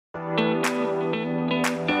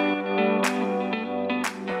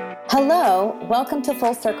Hello, welcome to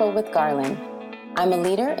Full Circle with Garland. I'm a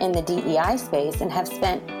leader in the DEI space and have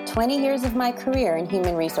spent 20 years of my career in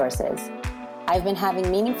human resources. I've been having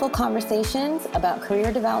meaningful conversations about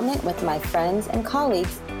career development with my friends and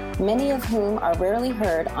colleagues, many of whom are rarely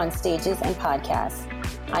heard on stages and podcasts.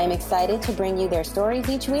 I am excited to bring you their stories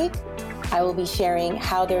each week. I will be sharing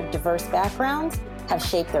how their diverse backgrounds have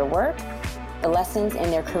shaped their work, the lessons in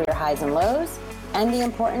their career highs and lows, and the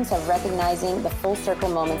importance of recognizing the full circle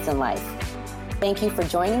moments in life. Thank you for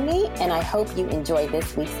joining me, and I hope you enjoy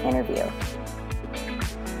this week's interview.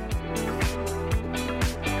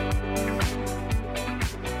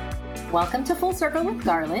 Welcome to Full Circle with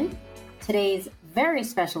Garland. Today's very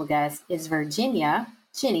special guest is Virginia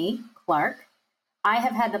Ginny Clark. I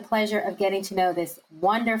have had the pleasure of getting to know this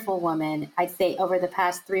wonderful woman, I'd say over the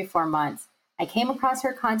past 3-4 months. I came across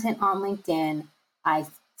her content on LinkedIn. I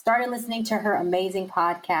started listening to her amazing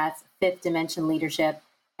podcast, Fifth Dimension Leadership.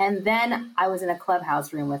 And then I was in a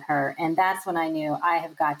clubhouse room with her. And that's when I knew I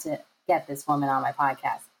have got to get this woman on my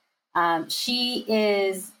podcast. She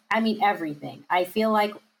is, everything. I feel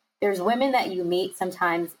like there's women that you meet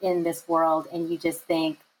sometimes in this world and you just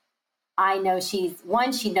think, I know she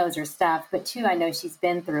knows her stuff, but 2, I know she's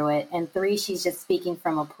been through it. And 3, she's just speaking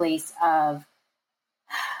from a place of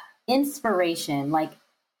inspiration, like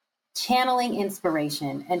channeling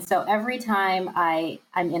inspiration. And so every time I'm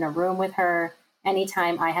in a room with her,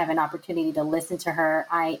 anytime I have an opportunity to listen to her,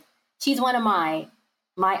 she's one of my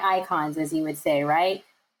icons, as you would say, right?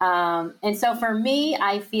 And so for me,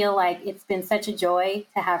 I feel like it's been such a joy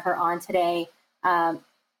to have her on today.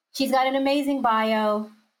 She's got an amazing bio,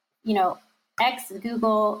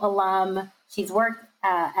 ex-Google alum. She's worked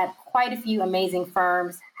at quite a few amazing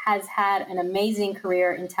firms, has had an amazing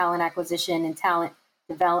career in talent acquisition and talent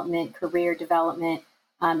development, career development.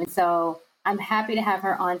 And so I'm happy to have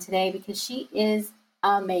her on today because she is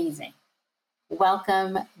amazing.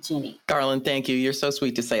 Welcome, Ginny. Garland, thank you. You're so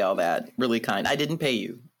sweet to say all that. Really kind. I didn't pay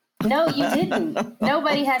you. No, you didn't.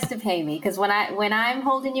 Nobody has to pay me because when I'm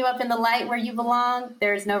holding you up in the light where you belong,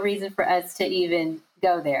 there's no reason for us to even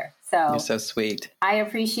go there. So you're so sweet. I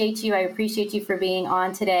appreciate you. I appreciate you for being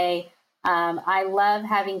on today. I love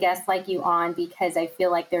having guests like you on because I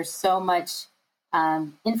feel like there's so much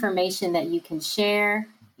information that you can share,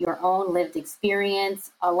 your own lived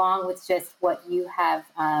experience, along with just what you have,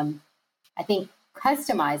 I think,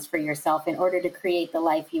 customized for yourself in order to create the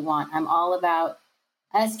life you want. I'm all about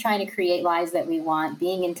us trying to create lives that we want,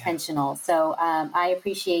 being intentional. So I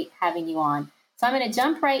appreciate having you on. So I'm going to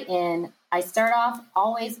jump right in. I start off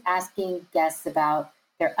always asking guests about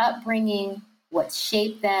their upbringing, what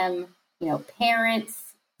shaped them, parents,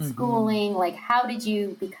 schooling, like how did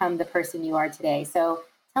you become the person you are today? So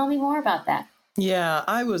tell me more about that. Yeah,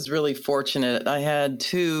 I was really fortunate. I had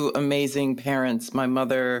 2 amazing parents. My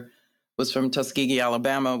mother was from Tuskegee,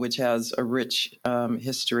 Alabama, which has a rich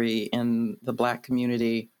history in the Black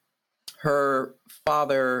community. Her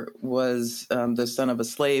father was the son of a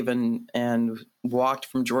slave and walked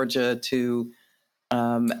from Georgia to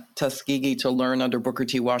Tuskegee to learn under Booker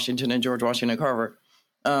T. Washington and George Washington Carver.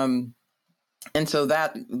 And so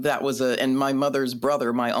that was and my mother's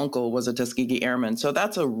brother, my uncle, was a Tuskegee Airman. So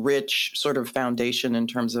that's a rich sort of foundation in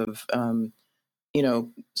terms of,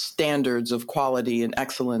 standards of quality and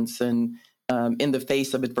excellence and in the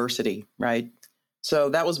face of adversity, right? So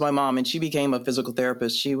that was my mom, and she became a physical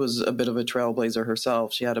therapist. She was a bit of a trailblazer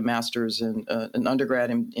herself. She had a master's in an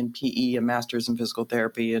undergrad in PE, a master's in physical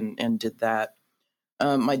therapy, and did that.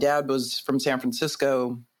 My dad was from San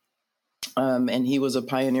Francisco. And he was a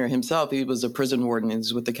pioneer himself. He was a prison warden. He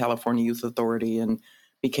was with the California Youth Authority and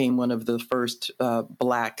became one of the first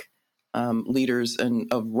Black leaders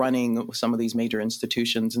of running some of these major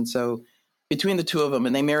institutions. And so between the 2 of them,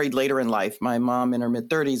 and they married later in life, my mom in her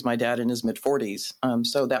mid-30s, my dad in his mid-40s.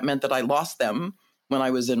 So that meant that I lost them when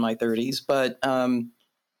I was in my 30s. But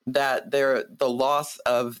that the loss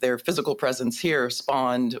of their physical presence here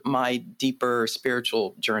spawned my deeper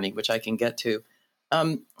spiritual journey, which I can get to.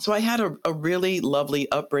 So I had a really lovely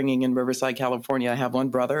upbringing in Riverside, California. I have one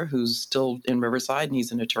brother who's still in Riverside, and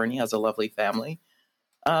he's an attorney, has a lovely family.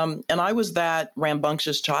 And I was that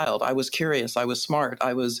rambunctious child. I was curious. I was smart.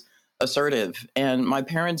 I was assertive. And my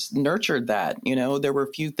parents nurtured that. There were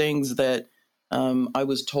a few things that I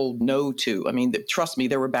was told no to. Trust me,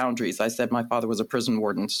 there were boundaries. I said my father was a prison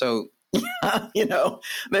warden. So, there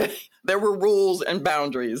were rules and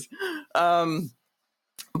boundaries.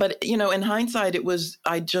 But, in hindsight, it was,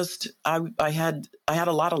 I had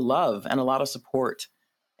a lot of love and a lot of support,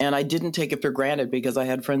 and I didn't take it for granted because I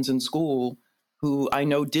had friends in school who I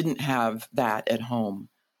know didn't have that at home.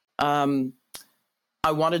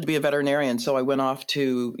 I wanted to be a veterinarian, so I went off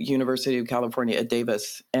to University of California at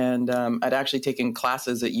Davis, and I'd actually taken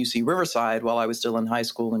classes at UC Riverside while I was still in high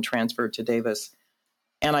school and transferred to Davis.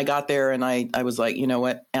 And I got there and I was like, you know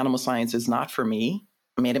what? Animal science is not for me.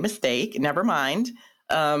 I made a mistake. Never mind.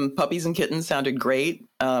 Puppies and kittens sounded great.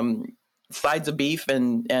 Sides of beef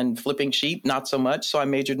and flipping sheep, not so much. So I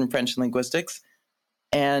majored in French linguistics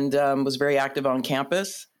and was very active on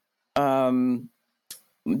campus. Took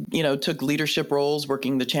leadership roles,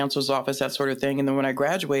 working the chancellor's office, that sort of thing. And then when I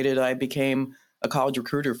graduated, I became a college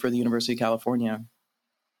recruiter for the University of California.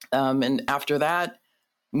 And after that,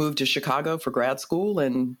 moved to Chicago for grad school,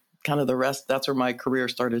 and kind of the rest, that's where my career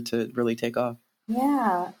started to really take off.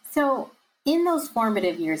 Yeah. So in those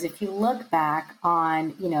formative years, if you look back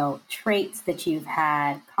on, traits that you've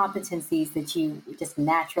had, competencies that you, just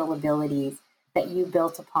natural abilities that you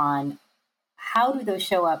built upon, how do those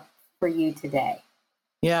show up for you today?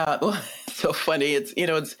 Yeah, well, it's so funny.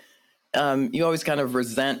 You always kind of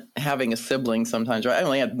resent having a sibling sometimes, right? I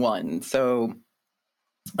only had one. So,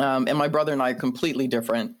 and my brother and I are completely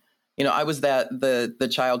different. I was the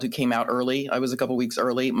child who came out early. I was a couple weeks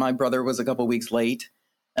early. My brother was a couple weeks late.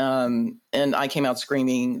 And I came out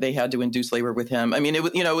screaming. They had to induce labor with him. I mean, it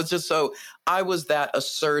was just so, I was that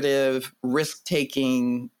assertive,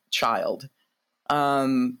 risk-taking child.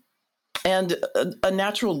 And a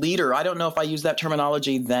natural leader. I don't know if I used that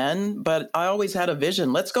terminology then, but I always had a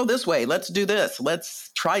vision. Let's go this way. Let's do this.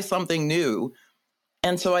 Let's try something new.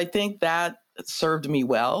 And so I think that served me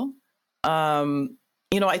well.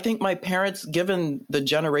 I think my parents, given the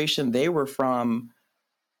generation they were from,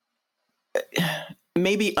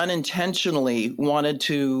 maybe unintentionally wanted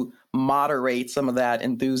to moderate some of that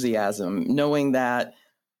enthusiasm, knowing that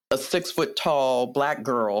a 6-foot-tall Black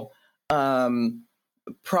girl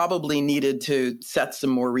probably needed to set some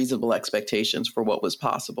more reasonable expectations for what was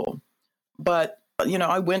possible. But,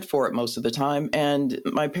 I went for it most of the time. And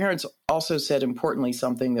my parents also said, importantly,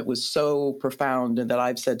 something that was so profound and that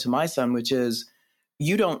I've said to my son, which is,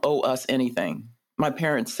 you don't owe us anything. My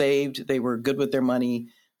parents saved. They were good with their money.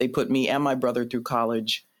 They put me and my brother through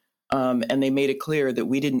college. And they made it clear that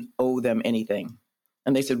we didn't owe them anything.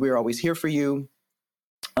 And they said, we're always here for you.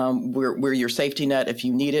 We're your safety net if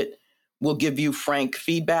you need it. We'll give you frank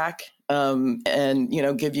feedback and,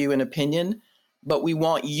 give you an opinion, but we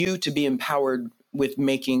want you to be empowered with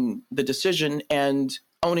making the decision and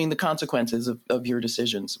owning the consequences of your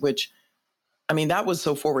decisions, which, that was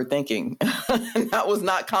so forward thinking. That was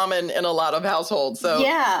not common in a lot of households. So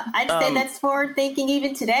yeah, I'd say that's forward thinking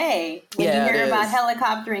even today. When you hear about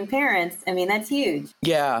helicoptering parents, that's huge.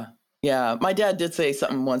 Yeah. Yeah. My dad did say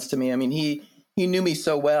something once to me. He knew me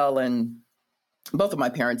so well, and both of my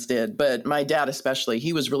parents did, but my dad especially,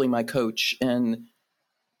 he was really my coach. And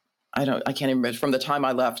I can't even remember, from the time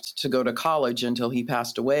I left to go to college until he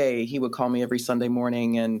passed away, he would call me every Sunday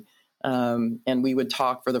morning and we would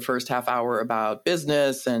talk for the first half hour about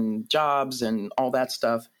business and jobs and all that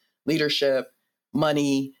stuff, leadership,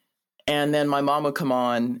 money. And then my mom would come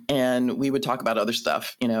on and we would talk about other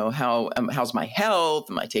stuff, how's my health?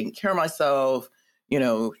 Am I taking care of myself?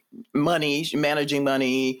 Money, managing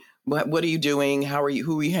money. What are you doing? Who are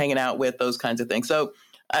you hanging out with? Those kinds of things. So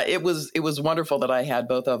it was wonderful that I had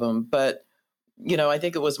both of them. But, I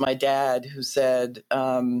think it was my dad who said,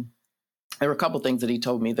 there were a couple of things that he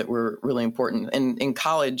told me that were really important. And in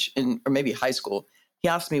college, or maybe high school, he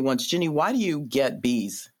asked me once, Ginny, why do you get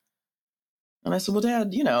B's? And I said, well,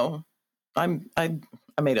 Dad, I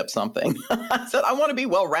made up something. I said, I want to be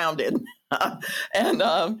well-rounded.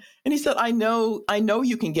 And he said, I know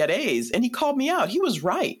you can get A's. And he called me out. He was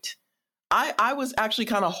right. I was actually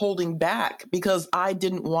kind of holding back because I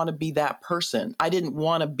didn't want to be that person. I didn't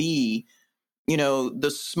want to be,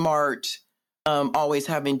 the smart, always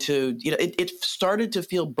having to, it started to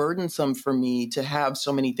feel burdensome for me to have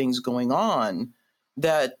so many things going on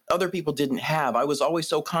that other people didn't have. I was always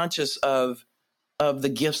so conscious of the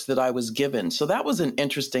gifts that I was given. So that was an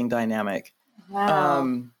interesting dynamic.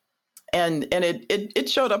 Wow. And it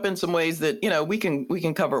showed up in some ways that, we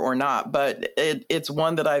can cover or not, but it's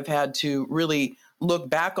one that I've had to really look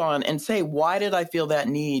back on and say, why did I feel that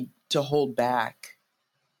need to hold back?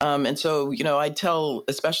 And so, I tell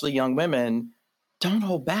especially young women, don't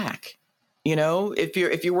hold back.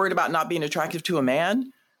 If you're worried about not being attractive to a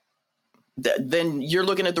man, then you're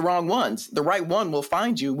looking at the wrong ones. The right one will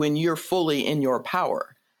find you when you're fully in your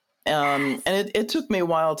power. And it took me a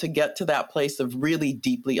while to get to that place of really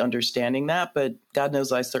deeply understanding that, but God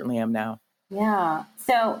knows I certainly am now. Yeah.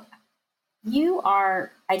 So you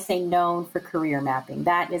are, I'd say, known for career mapping.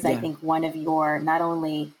 That is, I think, one of your not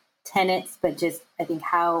only tenets, but just I think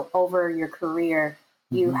how over your career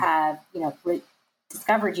you have,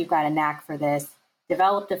 discovered you've got a knack for this,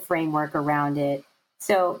 developed a framework around it.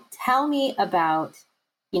 So tell me about,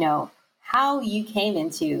 how you came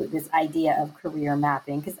into this idea of career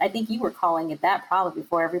mapping, because I think you were calling it that probably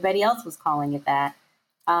before everybody else was calling it that.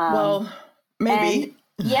 Well, maybe.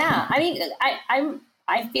 Yeah, I mean,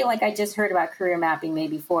 I feel like I just heard about career mapping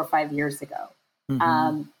maybe 4 or 5 years ago.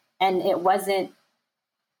 And it wasn't,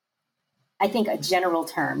 I think, a general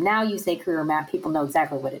term. Now you say career map, people know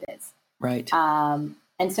exactly what it is. Right. And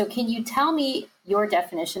so can you tell me your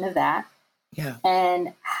definition of that? Yeah.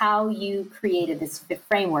 And how you created this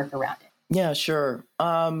framework around it? Yeah, sure.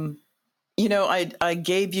 I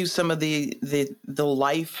gave you some of the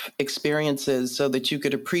life experiences so that you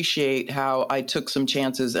could appreciate how I took some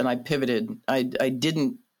chances and I pivoted. I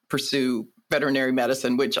didn't pursue veterinary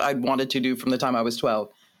medicine, which I wanted to do from the time I was 12.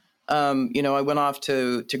 I went off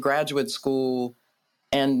to graduate school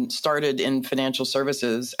and started in financial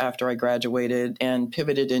services after I graduated and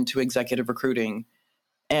pivoted into executive recruiting.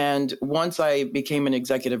 And once I became an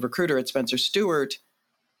executive recruiter at Spencer Stuart,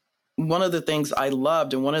 one of the things I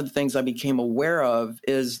loved and one of the things I became aware of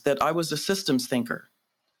is that I was a systems thinker.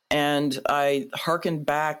 And I hearkened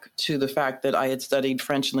back to the fact that I had studied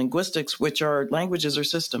French linguistics, which are languages or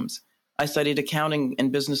systems. I studied accounting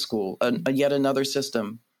in business school, yet another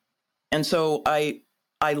system. And so I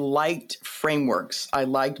liked frameworks. I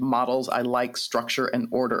liked models. I liked structure and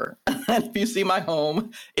order. And if you see my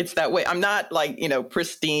home, it's that way. I'm not like,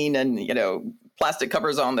 pristine and, plastic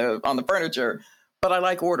covers on the furniture. But I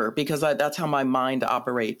like order because that's how my mind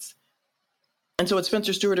operates. And so at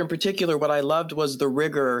Spencer Stuart in particular, what I loved was the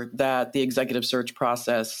rigor that the executive search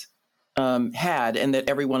process had and that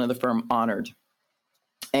everyone in the firm honored.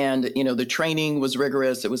 And, the training was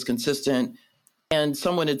rigorous. It was consistent. And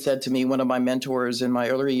someone had said to me, one of my mentors in my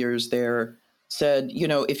early years there said,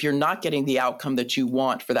 if you're not getting the outcome that you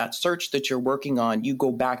want for that search that you're working on, you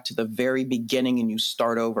go back to the very beginning and you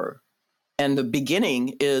start over. And the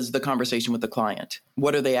beginning is the conversation with the client.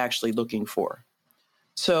 What are they actually looking for?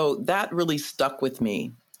 So that really stuck with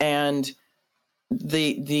me. And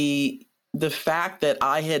the fact that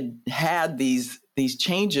I had these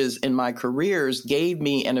changes in my careers gave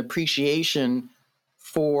me an appreciation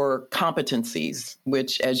for competencies,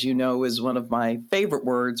 which, as you know, is one of my favorite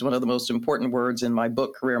words, one of the most important words in my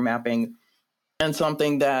book, Career Mapping, and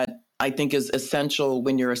something that I think is essential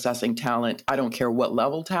when you're assessing talent. I don't care what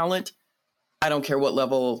level talent. I don't care what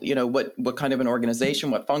level, what kind of an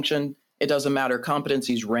organization, what function, it doesn't matter.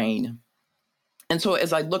 Competencies reign. And so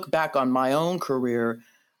as I look back on my own career,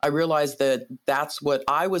 I realized that that's what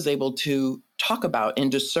I was able to talk about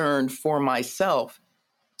and discern for myself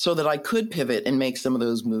so that I could pivot and make some of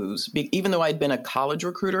those moves. Even though I'd been a college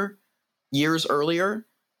recruiter years earlier,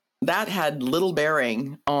 that had little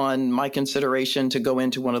bearing on my consideration to go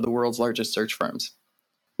into one of the world's largest search firms.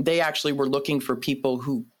 They actually were looking for people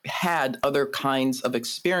who had other kinds of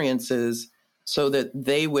experiences so that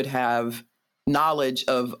they would have knowledge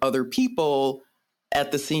of other people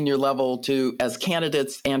at the senior level as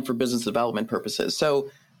candidates and for business development purposes. So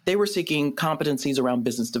they were seeking competencies around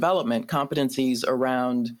business development, competencies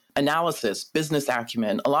around analysis, business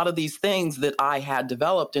acumen, a lot of these things that I had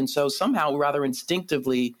developed. And so somehow, rather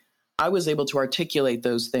instinctively, I was able to articulate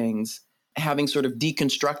those things, having sort of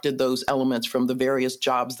deconstructed those elements from the various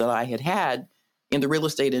jobs that I had in the real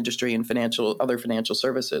estate industry and other financial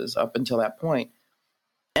services up until that point.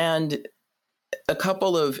 And a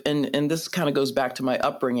couple of, and this kind of goes back to my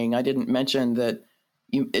upbringing. I didn't mention that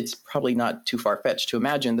it's probably not too far-fetched to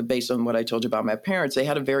imagine that based on what I told you about my parents, they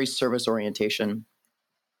had a very service orientation.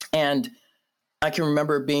 And I can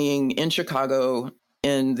remember being in Chicago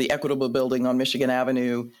in the Equitable Building on Michigan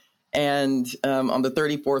Avenue and on the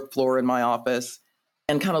 34th floor in my office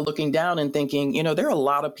and kind of looking down and thinking, there are a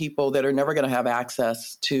lot of people that are never going to have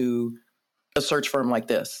access to a search firm like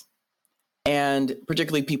this, and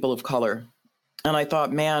particularly people of color. And I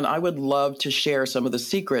thought, man, I would love to share some of the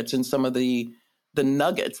secrets and some of the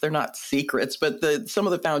nuggets. They're not secrets, but some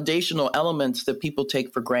of the foundational elements that people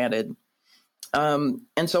take for granted. And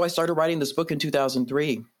so I started writing this book in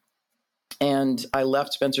 2003. And I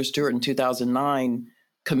left Spencer Stuart in 2009,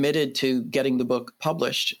 committed to getting the book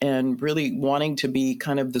published and really wanting to be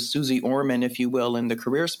kind of the Susie Orman, if you will, in the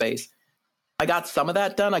career space. I got some of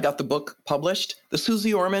that done. I got the book published. The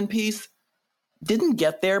Susie Orman piece didn't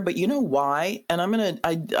get there, but you know why? And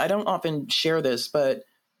I don't often share this, but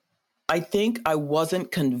I think I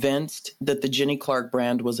wasn't convinced that the Ginny Clark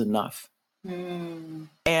brand was enough.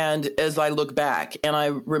 And as I look back, and I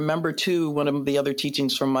remember too, one of the other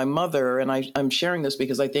teachings from my mother, and I'm sharing this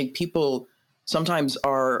because I think people sometimes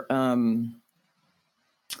are,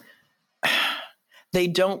 they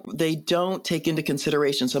don't take into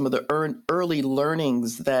consideration some of the early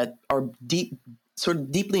learnings that are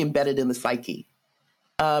deeply embedded in the psyche.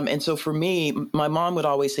 And so for me, my mom would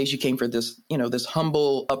always say she came from this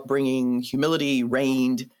humble upbringing, humility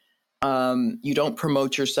reigned. You don't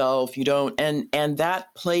promote yourself. You don't. And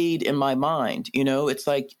that played in my mind. It's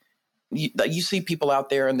like you see people out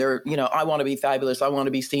there and they're, I want to be fabulous. I want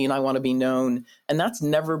to be seen. I want to be known. And that's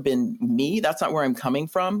never been me. That's not where I'm coming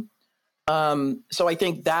from. So I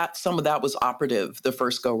think that some of that was operative the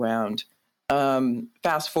first go round.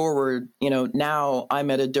 Fast forward, now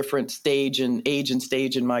I'm at a different stage and age and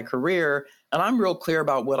stage in my career, and I'm real clear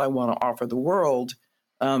about what I want to offer the world,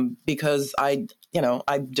 because I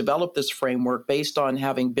developed this framework based on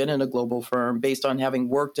having been in a global firm, based on having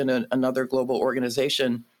worked in another global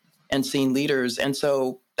organization and seen leaders. And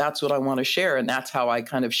so that's what I want to share. And that's how I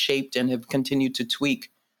kind of shaped and have continued to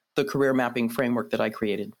tweak the career mapping framework that I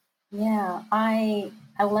created. Yeah, I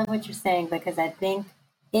love what you're saying, because I think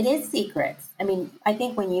it is secrets. I mean, I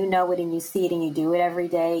think when you know it and you see it and you do it every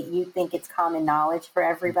day, you think it's common knowledge for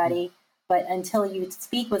everybody. Mm-hmm. But until you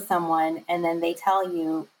speak with someone and then they tell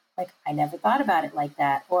you, like, I never thought about it like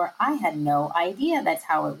that, or I had no idea that's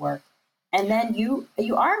how it worked. And then you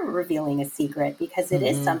are revealing a secret, because it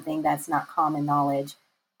is something that's not common knowledge.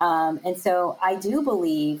 And so I do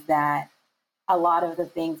believe that a lot of the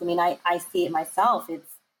things, I mean, I see it myself.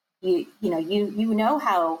 It's, you know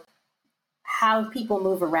how people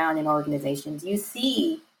move around in organizations. You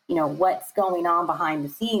see, what's going on behind the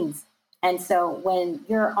scenes. And so when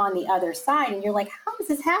you're on the other side and you're like, how is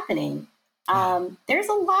this happening? There's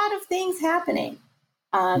a lot of things happening.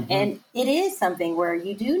 And it is something where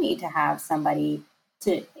you do need to have somebody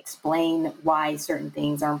to explain why certain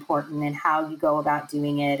things are important and how you go about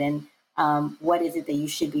doing it, and what is it that you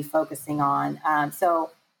should be focusing on.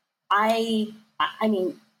 So I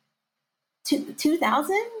mean, 2000s,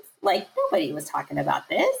 like, nobody was talking about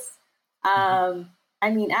this. I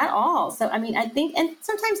mean, at all. So, I mean, I think, and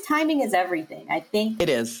sometimes timing is everything. I think it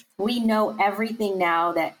is. We know everything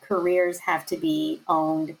now, that careers have to be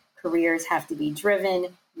owned. Careers have to be driven.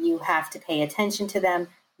 You have to pay attention to them.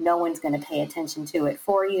 No one's going to pay attention to it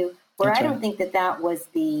for you. Where That's I don't think that was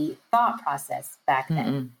the thought process back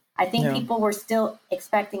then. I think people were still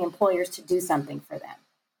expecting employers to do something for them.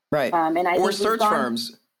 Right. And I or search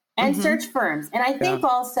firms. And search firms. And I think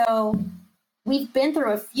also we've been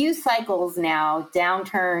through a few cycles now,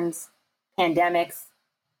 downturns, pandemics,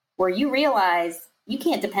 where you realize you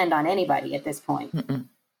can't depend on anybody at this point.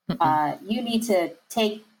 You need to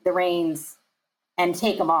take the reins and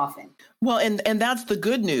take them often. Well, and that's the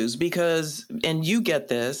good news, because, and you get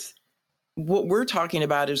this, what we're talking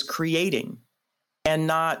about is creating and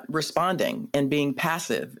not responding and being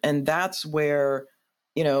passive. And that's where,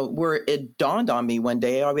 where it dawned on me one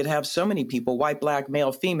day, I would have so many people, white, black,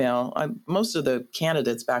 male, female. Most of the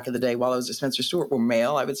candidates back in the day while I was at Spencer Stuart were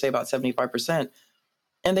male. I would say about 75%.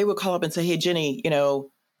 And they would call up and say, hey, Jenny,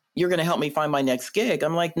 you're going to help me find my next gig.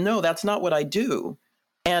 I'm like, no, that's not what I do.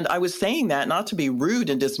 And I was saying that not to be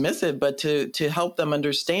rude and dismissive, but to help them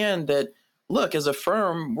understand that, look, as a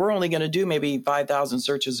firm, we're only going to do maybe 5,000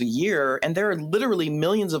 searches a year. And there are literally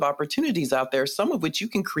millions of opportunities out there, some of which you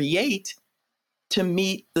can create to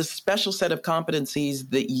meet the special set of competencies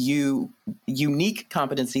unique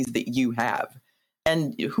competencies that you have.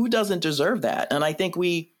 And who doesn't deserve that? And I think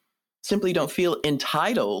we simply don't feel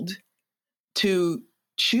entitled to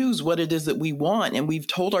choose what it is that we want. And we've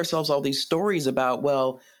told ourselves all these stories about,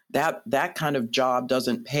 well, that kind of job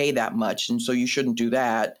doesn't pay that much, and so you shouldn't do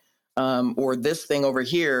that. Or this thing over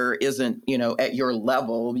here isn't, at your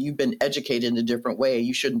level. You've been educated in a different way.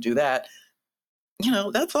 You shouldn't do that.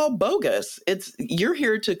 That's all bogus. You're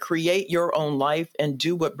here to create your own life and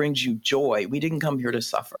do what brings you joy. We didn't come here to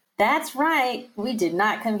suffer. That's right. We did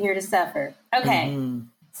not come here to suffer. Okay.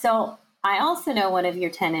 So I also know one of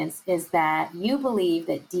your tenets is that you believe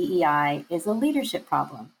that DEI is a leadership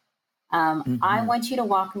problem. I want you to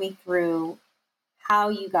walk me through how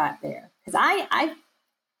you got there, because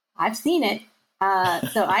I've seen it.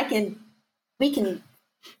 So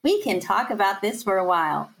we can talk about this for a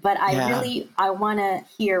while, but I want to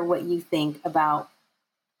hear what you think about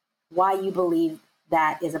why you believe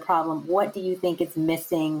that is a problem. What do you think is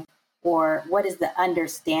missing, or what is the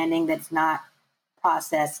understanding that's not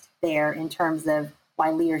processed there in terms of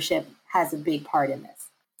why leadership has a big part in this?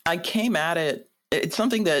 I came at it. It's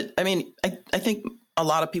something that, I think a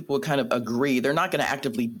lot of people would kind of agree. They're not going to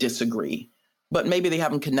actively disagree, but maybe they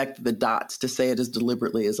haven't connected the dots to say it as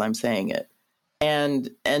deliberately as I'm saying it.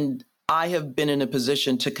 And I have been in a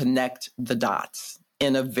position to connect the dots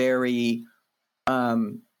in a very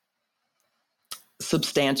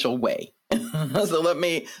substantial way. So let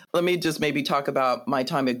me just maybe talk about my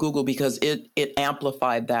time at Google, because it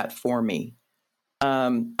amplified that for me.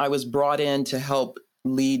 I was brought in to help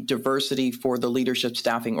lead diversity for the leadership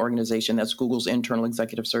staffing organization. That's Google's internal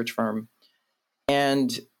executive search firm.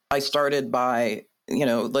 And I started by,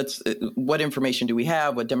 what information do we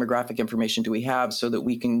have? What demographic information do we have so that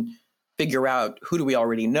we can figure out who do we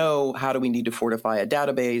already know? How do we need to fortify a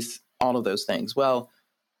database? All of those things. Well,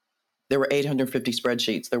 there were 850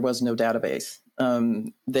 spreadsheets. There was no database.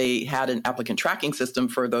 They had an applicant tracking system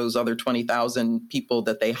for those other 20,000 people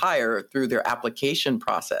that they hire through their application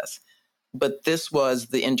process. But this was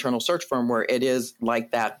the internal search firm, where it is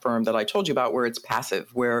like that firm that I told you about, where it's passive,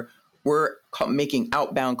 where we're making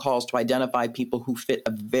outbound calls to identify people who fit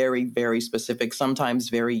a very, very specific, sometimes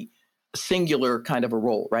very singular kind of a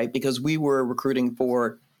role, right? Because we were recruiting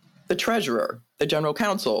for the treasurer, the general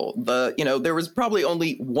counsel, there was probably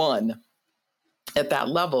only one at that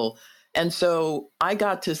level. And so I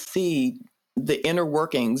got to see the inner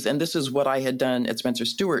workings, and this is what I had done at Spencer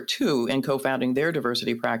Stuart too, in co-founding their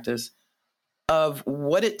diversity practice, of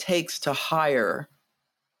what it takes to hire,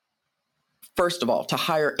 first of all, to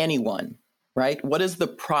hire anyone, right? What is the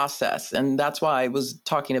process? And that's why I was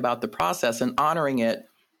talking about the process and honoring it,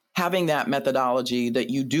 having that methodology that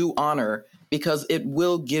you do honor, because it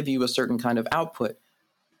will give you a certain kind of output.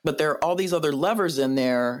 But there are all these other levers in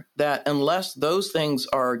there that, unless those things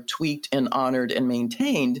are tweaked and honored and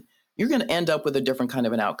maintained, you're going to end up with a different kind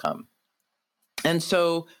of an outcome. And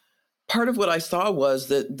so part of what I saw was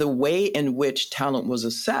that the way in which talent was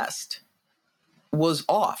assessed was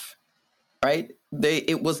off, right?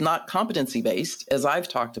 It was not competency based, as I've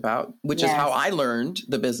talked about, which is how I learned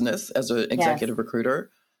the business as an executive recruiter.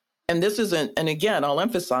 And this isn't, and again, I'll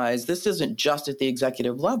emphasize, this isn't just at the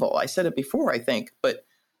executive level. I said it before, I think, but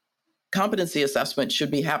competency assessment should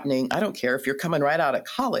be happening. I don't care if you're coming right out of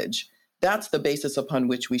college. That's the basis upon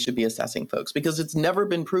which we should be assessing folks, because it's never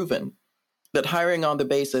been proven that hiring on the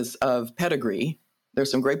basis of pedigree,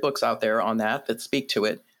 there's some great books out there on that speak to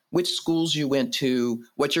it, which schools you went to,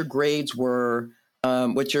 what your grades were,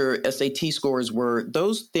 what your SAT scores were,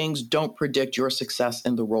 those things don't predict your success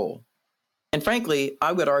in the role. And frankly,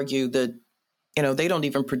 I would argue that, they don't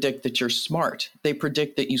even predict that you're smart. They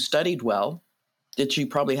predict that you studied well, that you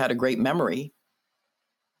probably had a great memory.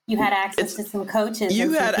 You had access to some coaches.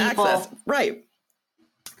 You had people. access, right.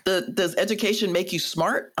 Does education make you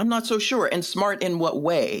smart? I'm not so sure. And smart in what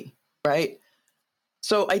way, right?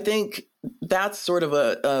 So I think that's sort of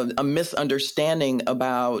a misunderstanding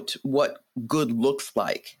about what good looks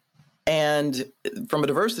like. And from a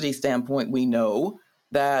diversity standpoint, we know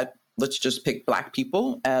that, let's just pick Black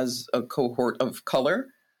people as a cohort of color.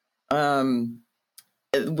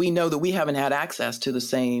 We know that we haven't had access to the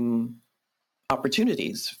same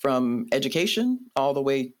opportunities, from education all the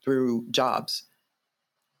way through jobs.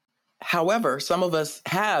 However, some of us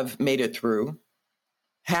have made it through,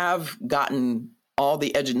 have gotten all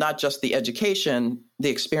the not just the education, the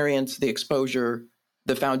experience, the exposure,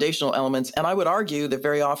 the foundational elements. And I would argue that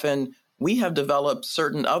very often we have developed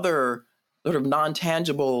certain other sort of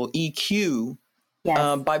non-tangible EQ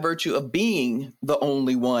by virtue of being the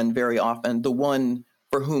only one, very often, the one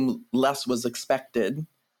for whom less was expected,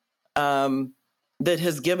 that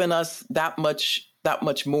has given us that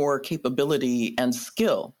much more capability and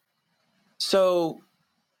skill. So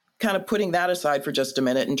kind of putting that aside for just a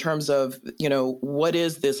minute, in terms of, what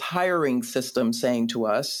is this hiring system saying to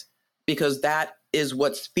us? Because that is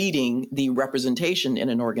what's feeding the representation in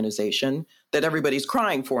an organization that everybody's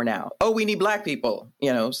crying for now. Oh, we need Black people.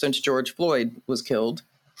 Since George Floyd was killed,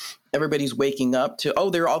 everybody's waking up to, oh,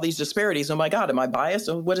 there are all these disparities. Oh my God, am I biased?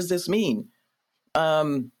 Oh, what does this mean?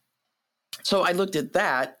 So I looked at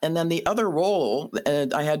that. And then the other role,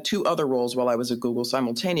 and I had two other roles while I was at Google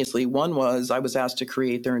simultaneously. One was I was asked to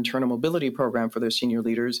create their internal mobility program for their senior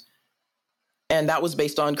leaders. And that was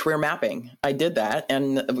based on career mapping. I did that.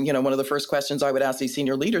 And, one of the first questions I would ask these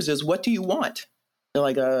senior leaders is, what do you want? They're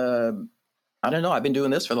like, I don't know. I've been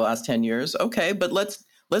doing this for the last 10 years. Okay, but let's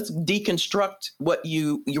deconstruct what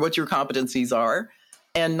your competencies are,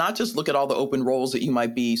 and not just look at all the open roles that you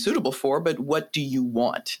might be suitable for, but what do you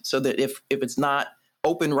want? So that if it's not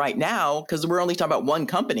open right now, because we're only talking about one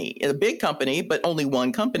company, a big company, but only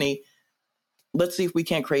one company, let's see if we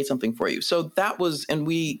can't create something for you. So that was, and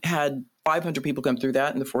we had 500 people come through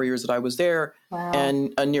that in the 4 years that I was there. Wow.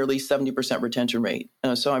 And a nearly 70% retention rate.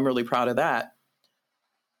 So I'm really proud of that.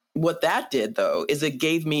 What that did, though, is it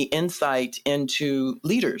gave me insight into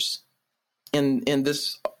leaders in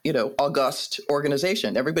this, august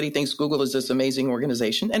organization. Everybody thinks Google is this amazing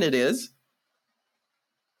organization, and it is.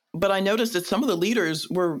 But I noticed that some of the leaders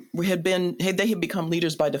had become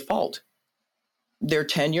leaders by default. their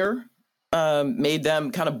tenure made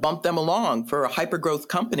them kind of bump them along. For a hyper-growth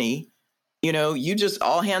company, you just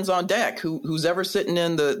all hands on deck. Who's ever sitting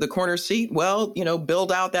in the corner seat? Well,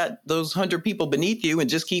 build out those 100 people beneath you and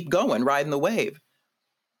just keep going, riding the wave.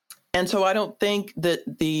 And so I don't think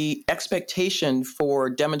that the expectation for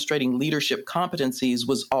demonstrating leadership competencies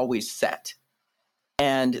was always set.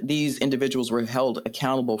 And these individuals were held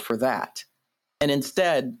accountable for that. And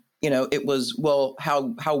instead, it was, well,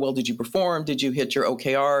 how well did you perform? Did you hit your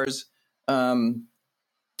OKRs?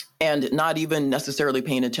 And not even necessarily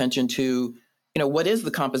paying attention to, what is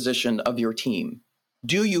the composition of your team?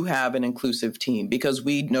 Do you have an inclusive team? Because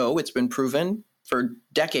we know it's been proven for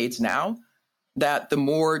decades now that the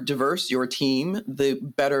more diverse your team, the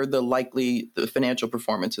better the likely the financial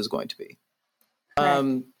performance is going to be.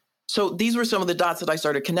 So these were some of the dots that I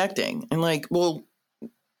started connecting, and like, well,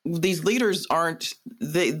 these leaders aren't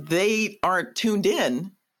tuned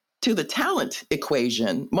in to the talent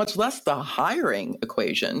equation, much less the hiring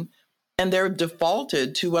equation. And they're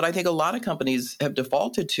defaulted to what I think a lot of companies have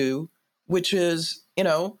defaulted to, which is,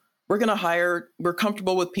 we're going to hire, we're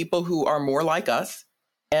comfortable with people who are more like us,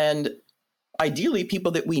 and ideally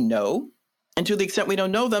people that we know. And to the extent we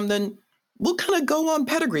don't know them, then we'll kind of go on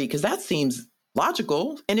pedigree, because that seems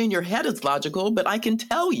logical. And in your head, it's logical, but I can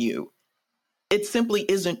tell you it simply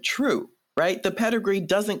isn't true, right? The pedigree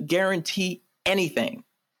doesn't guarantee anything.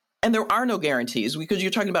 And there are no guarantees, because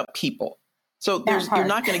you're talking about people. So you're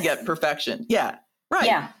not going to get perfection. Yeah. Right.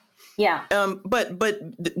 Yeah. Yeah. But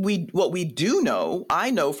what we do know,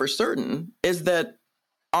 I know for certain, is that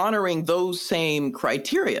honoring those same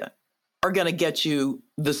criteria are going to get you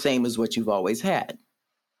the same as what you've always had.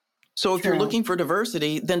 So if you're looking for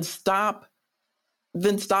diversity, then stop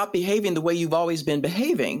behaving the way you've always been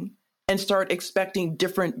behaving and start expecting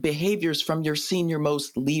different behaviors from your senior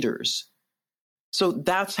most leaders. So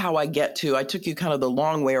that's how I took you kind of the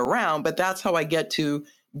long way around, but that's how I get to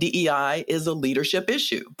DEI is a leadership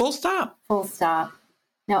issue. Full stop. Full stop.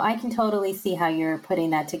 No, I can totally see how you're putting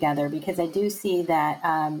that together, because I do see that,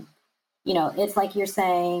 it's like you're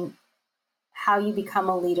saying, how you become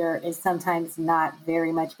a leader is sometimes not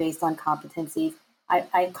very much based on competencies.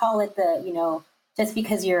 I call it just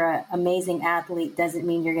because you're an amazing athlete doesn't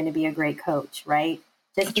mean you're going to be a great coach, right?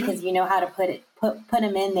 Just because you know how to put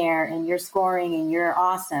them in there and you're scoring and you're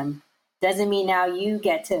awesome doesn't mean now you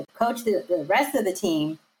get to coach the rest of the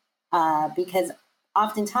team, because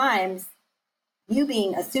oftentimes you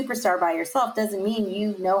being a superstar by yourself doesn't mean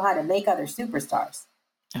you know how to make other superstars.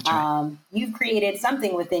 That's right. You've created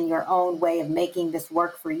something within your own way of making this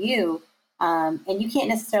work for you. And you can't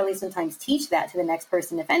necessarily sometimes teach that to the next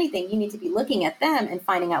person. If anything, you need to be looking at them and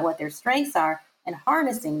finding out what their strengths are and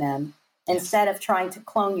harnessing them instead of trying to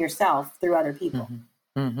clone yourself through other people.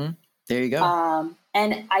 Mm-hmm. Mm-hmm. There you go.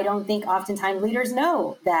 And I don't think oftentimes leaders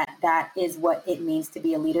know that that is what it means to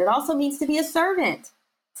be a leader. It also means to be a servant.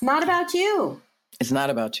 It's not about you. It's not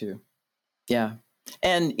about you. Yeah.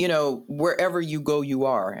 And, wherever you go, you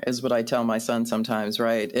are, is what I tell my son sometimes,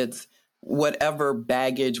 right? It's whatever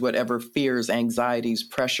baggage, whatever fears, anxieties,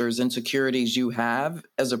 pressures, insecurities you have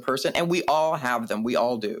as a person. And we all have them. We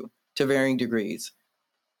all do, to varying degrees.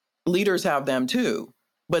 Leaders have them too,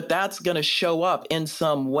 but that's going to show up in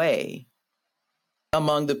some way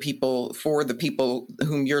among the people, for the people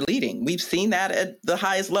whom you're leading. We've seen that at the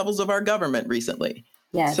highest levels of our government recently.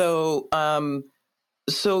 Yes. So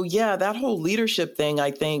yeah, that whole leadership thing,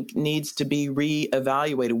 I think, needs to be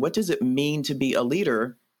reevaluated. What does it mean to be a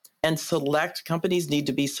leader? And companies need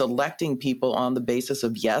to be selecting people on the basis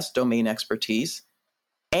of, yes, domain expertise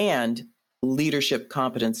and leadership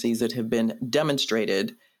competencies that have been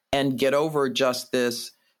demonstrated, and get over just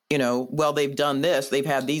this, well, they've done this, they've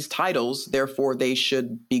had these titles, therefore they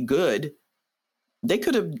should be good. They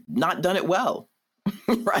could have not done it well.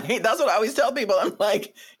 Right? That's what I always tell people. I'm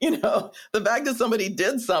like, the fact that somebody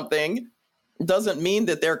did something doesn't mean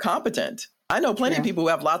that they're competent. I know plenty of people who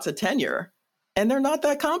have lots of tenure and they're not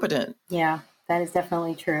that competent. Yeah, that is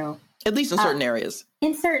definitely true. At least in certain areas.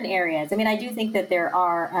 In certain areas. I mean, I do think that there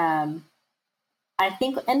are, I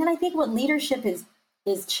think what leadership is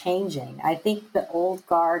changing. I think the old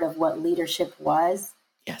guard of what leadership was,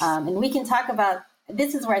 and we can talk about,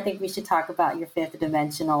 this is where I think we should talk about your fifth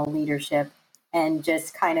dimensional leadership, and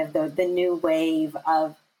just kind of the new wave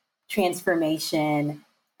of transformation,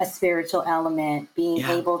 a spiritual element, being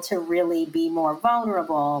able to really be more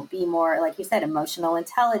vulnerable, be more, like you said, emotional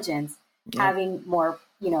intelligence, having more,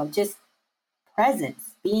 just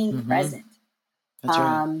presence, being present. That's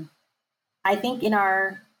right. I think in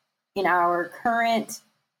our current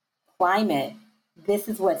climate, this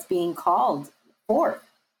is what's being called forth.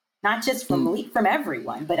 not just from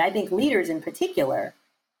everyone, but I think leaders in particular.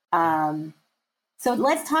 So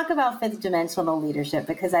let's talk about fifth dimensional leadership,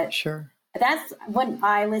 because that's when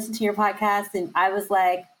I listened to your podcast and I was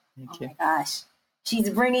like, my gosh, she's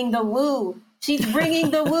bringing the woo. She's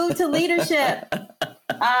bringing the woo to leadership.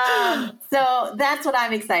 So that's what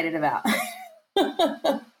I'm excited about.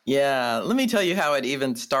 Yeah, let me tell you how it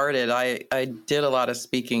even started. I did a lot of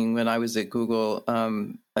speaking when I was at Google.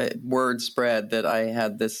 Word spread that I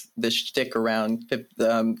had this shtick around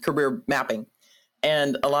career mapping.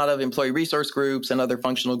 And a lot of employee resource groups and other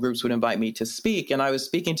functional groups would invite me to speak. And I was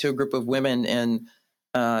speaking to a group of women in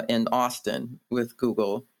Austin with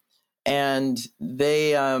Google. And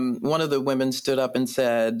they, one of the women stood up and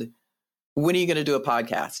said, "When are you going to do a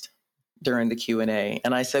podcast?" during the Q&A.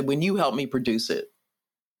 And I said, "When you help me produce it."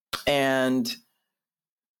 And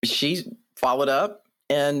she followed up,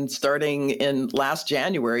 and starting in last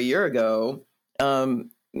January, a year ago,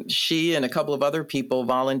 she and a couple of other people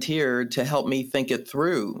volunteered to help me think it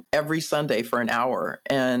through every Sunday for an hour.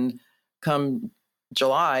 And come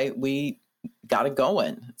July, we got it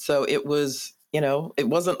going. So it was, it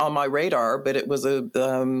wasn't on my radar, but it was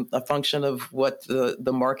a function of what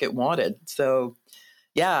the market wanted. So,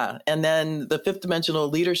 yeah. And then the fifth dimensional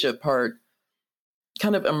leadership part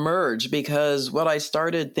kind of emerged because what I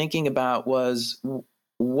started thinking about was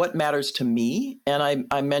what matters to me. And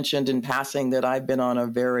I mentioned in passing that I've been on a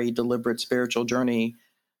very deliberate spiritual journey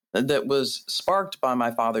that was sparked by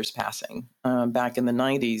my father's passing back in the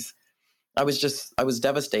 90s. I was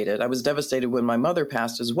devastated. I was devastated when my mother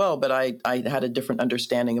passed as well, but I had a different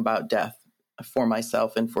understanding about death for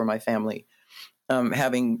myself and for my family.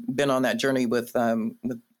 Having been on that journey with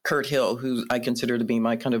Kurt Hill, who I consider to be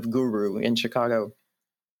my kind of guru in Chicago.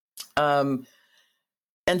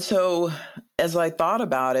 And so as I thought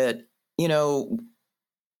about it,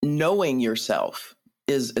 knowing yourself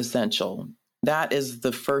is essential. That is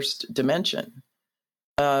the first dimension.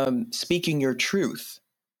 Speaking your truth.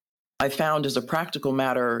 I found as a practical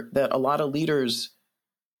matter that a lot of leaders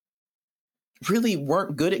really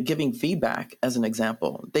weren't good at giving feedback, as an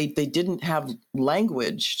example. They didn't have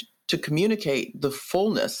language to communicate the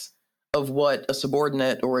fullness of what a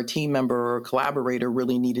subordinate or a team member or a collaborator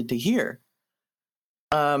really needed to hear.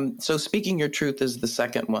 So speaking your truth is the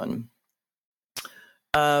second one.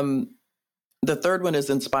 The third one is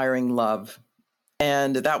inspiring love.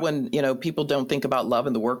 And that one, people don't think about love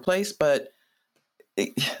in the workplace, but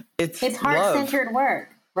it's heart-centered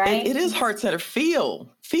work, right? It is heart-centered. Feel,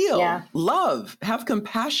 love, have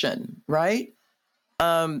compassion, right?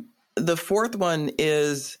 The fourth one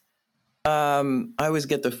is, I always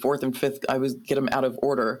get the fourth and fifth, I always get them out of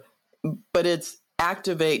order, but it's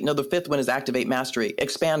the fifth one is activate mastery.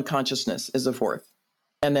 Expand consciousness is the fourth,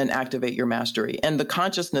 and then activate your mastery. And the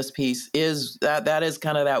consciousness piece is that is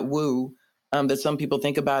kind of that woo that some people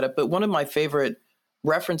think about it. But one of my favorite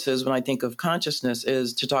references when I think of consciousness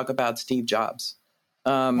is to talk about Steve Jobs.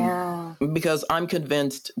 Because I'm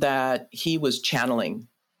convinced that he was channeling,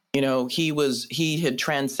 he had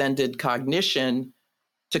transcended cognition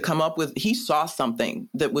to come up with, he saw something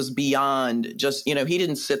that was beyond just, he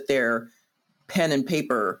didn't sit there, pen and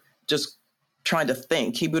paper, just trying to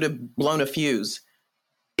think. He would have blown a fuse.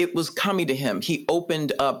 It was coming to him. He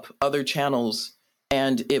opened up other channels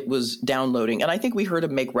and it was downloading. And I think we heard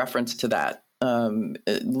him make reference to that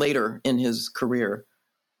later in his career.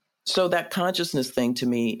 So that consciousness thing to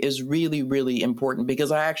me is really, really important,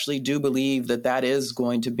 because I actually do believe that is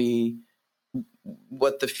going to be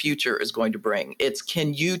what the future is going to bring. It's,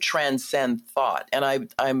 can you transcend thought? And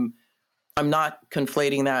I'm not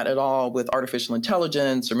conflating that at all with artificial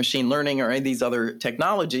intelligence or machine learning or any of these other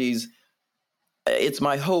technologies. It's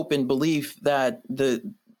my hope and belief that the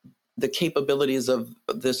capabilities of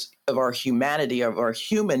our humanity, of our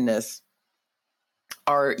humanness,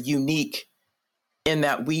 are unique in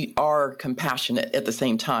that we are compassionate at the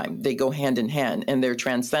same time. They go hand in hand and they're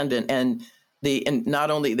transcendent, and not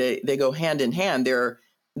only they go hand in hand, they're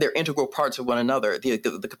integral parts of one another.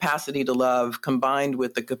 The capacity to love combined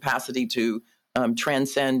with the capacity to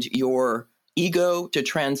transcend your ego, to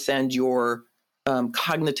transcend your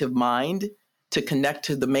cognitive mind, to connect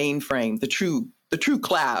to the mainframe, the true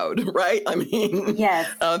cloud, right? I mean,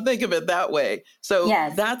 yes. Think of it that way. So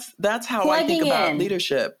yes. That's how I think about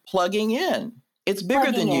leadership. Plugging in. It's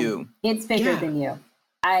bigger than you. It's bigger than you.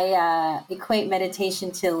 I equate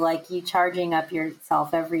meditation to like you charging up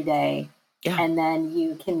yourself every day. Yeah. And then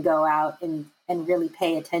you can go out and really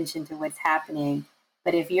pay attention to what's happening.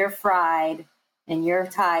 But if you're fried and you're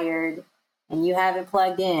tired and you haven't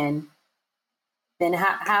plugged in, then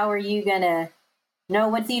how are you going to know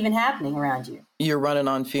what's even happening around you? you're running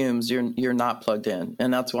on fumes. You're not plugged in.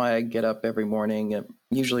 And that's why I get up every morning,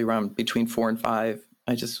 usually around between 4 and 5.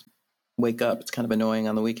 I just wake up. It's kind of annoying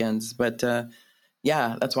on the weekends, but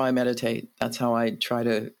yeah, that's why I meditate. That's how I try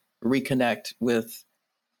to reconnect with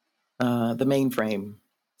the mainframe,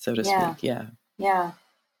 so to speak. Yeah. Yeah.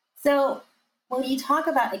 So when you talk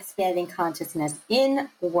about expanding consciousness in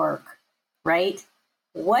work, right?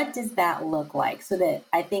 What does that look like? So that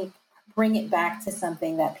I think bring it back to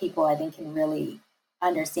something that people I think can really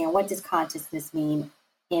understand. What does consciousness mean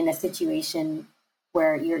in a situation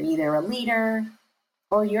where you're either a leader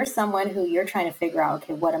or you're someone who you're trying to figure out,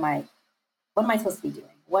 okay, what am I supposed to be doing?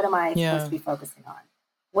 What am I supposed to be focusing on?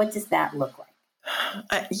 What does that look like?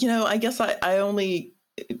 I guess I only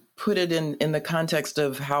put it in the context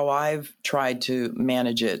of how I've tried to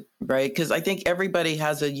manage it, right? Because I think everybody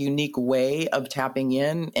has a unique way of tapping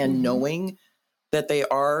in and knowing that they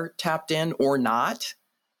are tapped in or not.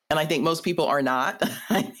 And I think most people are not.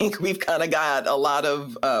 I think we've kind of got a lot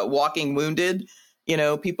of walking wounded,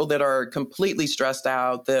 people that are completely stressed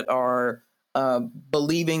out, that are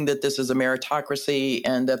believing that this is a meritocracy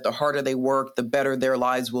and that the harder they work, the better their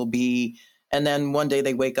lives will be. And then one day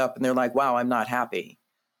they wake up and they're like, wow, I'm not happy.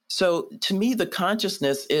 So to me, the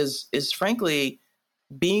consciousness is frankly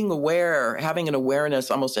being aware, having an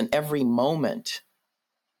awareness almost in every moment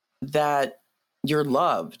that you're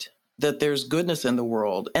loved, that there's goodness in the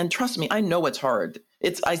world. And trust me, I know it's hard.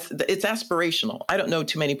 It's aspirational. I don't know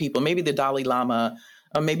too many people, maybe the Dalai Lama,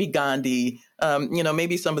 maybe Gandhi,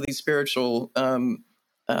 maybe some of these spiritual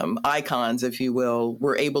icons, if you will,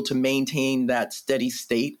 were able to maintain that steady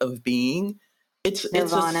state of being. It's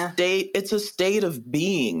a state of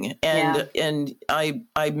being. And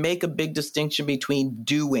I make a big distinction between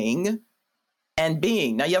doing and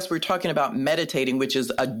being. Now, yes, we're talking about meditating, which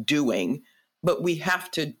is a doing, but we have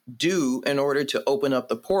to do in order to open up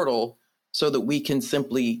the portal so that we can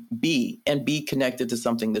simply be and be connected to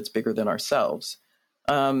something that's bigger than ourselves.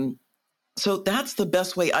 So that's the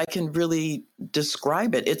best way I can really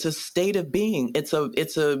describe it. It's a state of being. It's a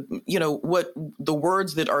what the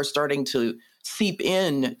words that are starting to seep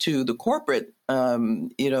in to the corporate,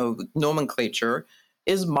 nomenclature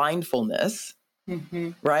is mindfulness,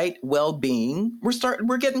 right? Well-being.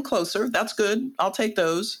 We're getting closer. That's good. I'll take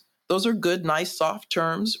those. Those are good, nice, soft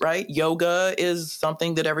terms, right? Yoga is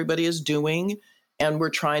something that everybody is doing, and we're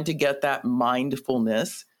trying to get that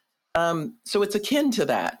mindfulness. So it's akin to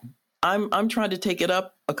that. I'm trying to take it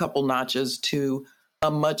up a couple notches to a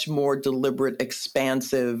much more deliberate,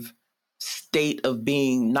 expansive state of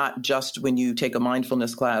being, not just when you take a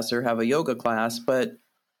mindfulness class or have a yoga class, but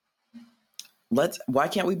why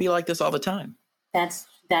can't we be like this all the time? That's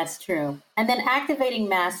true. And then activating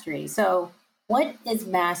mastery. So what does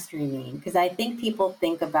mastery mean? Because I think people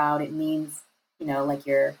think about it means, like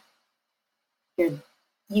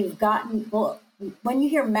you've gotten, well, when you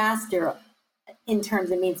hear master in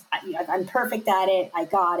terms, it means I'm perfect at it. I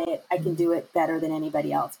got it. I can do it better than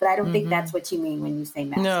anybody else. But I don't think that's what you mean when you say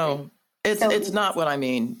mastery. No, it's not what I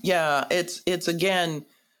mean. Yeah. It's again,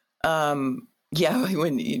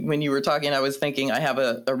 when you were talking, I was thinking I have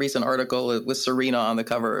a recent article with Serena on the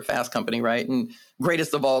cover of Fast Company, right? And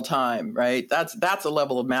greatest of all time, right? That's a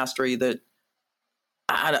level of mastery that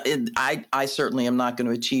I certainly am not going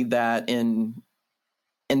to achieve that in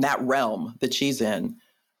that realm that she's in.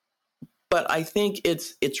 But I think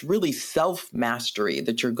it's really self-mastery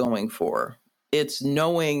that you're going for. It's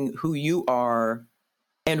knowing who you are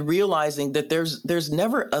and realizing that there's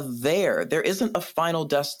never a there. There isn't a final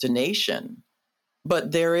destination,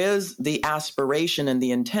 but there is the aspiration and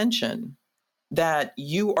the intention that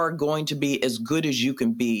you are going to be as good as you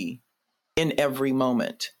can be in every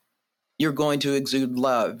moment. You're going to exude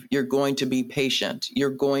love. You're going to be patient.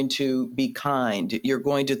 You're going to be kind. You're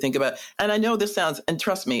going to think about, and I know this sounds, and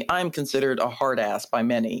trust me, I'm considered a hard ass by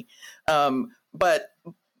many, and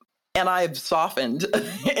I've softened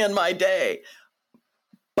in my day.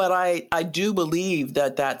 But I do believe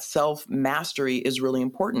that self-mastery is really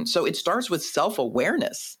important. So it starts with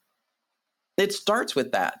self-awareness. It starts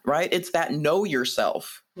with that, right? It's that know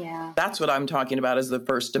yourself. Yeah. That's what I'm talking about as the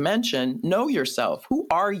first dimension. Know yourself. Who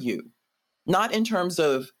are you? Not in terms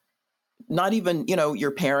of, not even,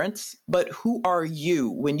 your parents, but who are you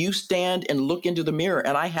when you stand and look into the mirror?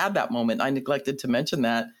 And I had that moment. I neglected to mention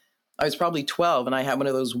that. I was probably 12 and I had one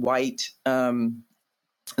of those white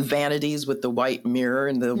vanities with the white mirror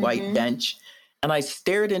and the white bench. And I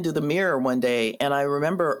stared into the mirror one day and I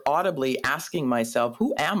remember audibly asking myself,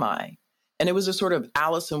 who am I? And it was a sort of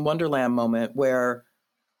Alice in Wonderland moment where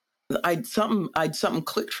something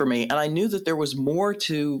clicked for me. And I knew that there was more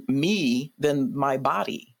to me than my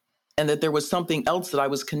body and that there was something else that I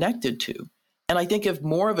was connected to. And I think if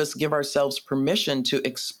more of us give ourselves permission to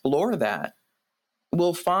explore that,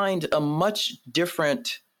 we'll find a much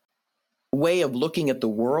different way of looking at the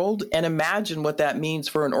world. And imagine what that means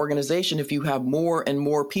for an organization if you have more and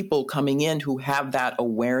more people coming in who have that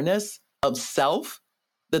awareness of self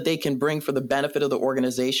that they can bring for the benefit of the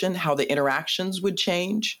organization, how the interactions would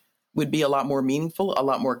change, would be a lot more meaningful, a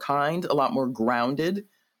lot more kind, a lot more grounded.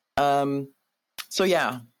 So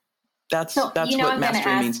yeah, that's what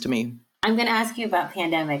mastery means to me. I'm going to ask you about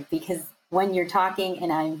pandemic, because when you're talking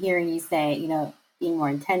and I'm hearing you say, being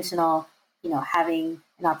more intentional, having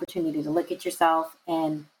an opportunity to look at yourself.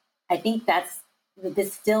 And I think that's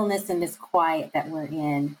this stillness and this quiet that we're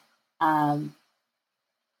in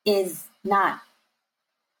is not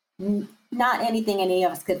anything any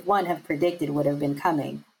of us could, one, have predicted would have been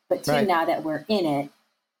coming. But two, now that we're in it,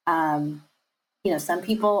 some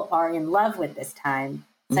people are in love with this time.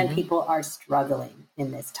 Some people are struggling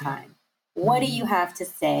in this time. What do you have to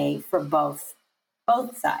say for both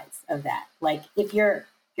sides of that? Like, if you're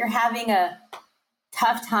having a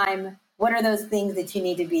tough time, what are those things that you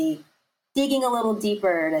need to be digging a little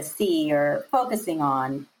deeper to see or focusing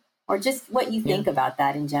on, or just what you think about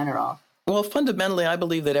that in general? Well, fundamentally, I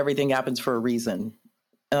believe that everything happens for a reason,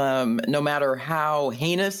 no matter how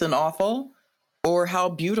heinous and awful or how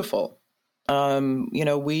beautiful. We've,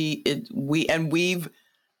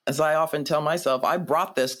 as I often tell myself, I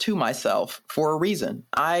brought this to myself for a reason.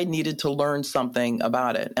 I needed to learn something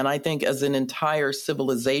about it. And I think as an entire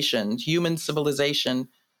civilization, human civilization,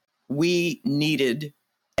 we needed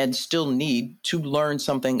and still need to learn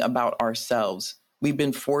something about ourselves. We've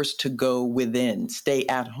been forced to go within, stay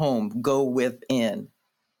at home, go within.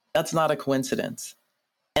 That's not a coincidence.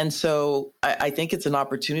 And so I think it's an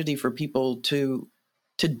opportunity for people to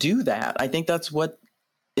do that. I think that's what,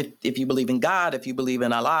 if you believe in God, if you believe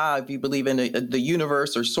in Allah, if you believe in the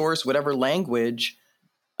universe or source, whatever language,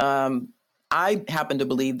 I happen to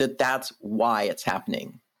believe that that's why it's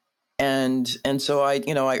happening. And so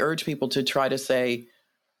I urge people to try to say,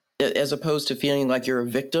 as opposed to feeling like you're a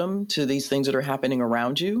victim to these things that are happening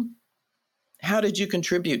around you, how did you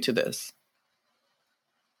contribute to this?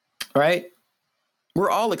 Right?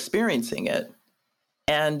 We're all experiencing it.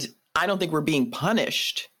 And I don't think we're being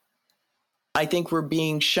punished. I think we're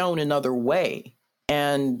being shown another way.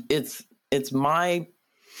 And it's my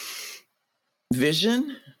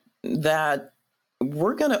vision that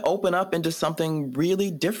we're going to open up into something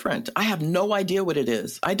really different. I have no idea what it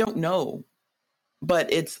is. I don't know.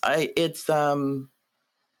 But I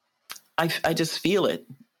just feel it,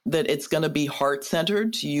 that it's going to be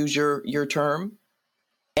heart-centered, to use your term.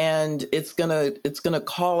 And it's gonna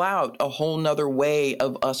call out a whole nother way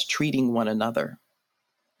of us treating one another.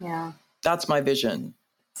 Yeah. That's my vision.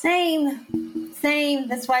 Same.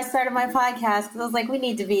 That's why I started my podcast, because I was like, we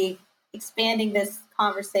need to be expanding this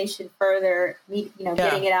conversation further,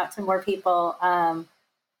 getting it out to more people, and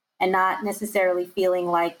not necessarily feeling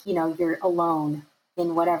like, you're alone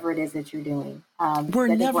in whatever it is that you're doing. We're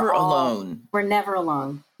never alone. We're never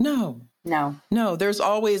alone. No. There's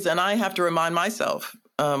always, and I have to remind myself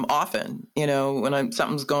often, when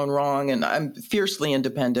something's going wrong, and I'm fiercely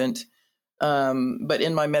independent. But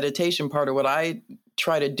in my meditation, part of what I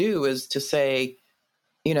try to do is to say,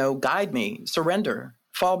 guide me, surrender,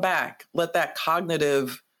 fall back, let that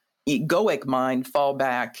cognitive, egoic mind fall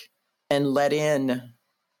back and let in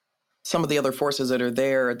some of the other forces that are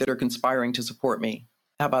there that are conspiring to support me.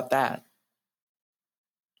 How about that?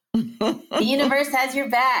 The universe has your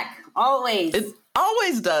back, always. It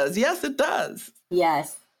always does. Yes, it does.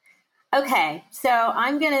 Yes. Okay. So I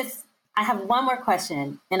have one more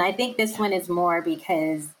question. And I think this one is more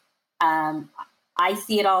because I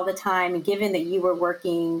see it all the time. And given that you were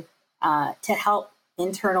working to help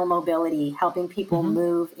internal mobility, helping people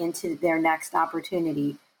move into their next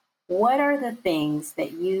opportunity, what are the things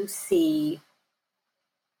that you see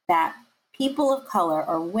that people of color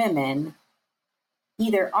or women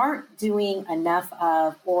either aren't doing enough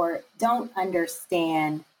of or don't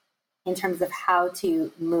understand in terms of how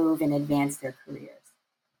to move and advance their careers?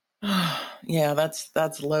 Yeah,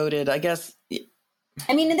 that's loaded. I guess.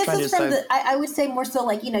 I mean, and this is from I would say more so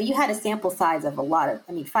like, you had a sample size of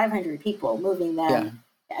 500 people, moving them.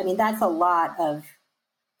 Yeah. I mean, that's a lot of,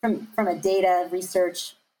 from a data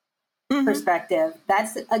research perspective,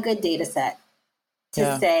 that's a good data set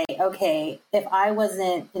to say, okay, if I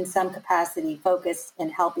wasn't in some capacity focused in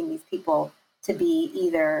helping these people to be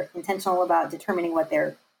either intentional about determining what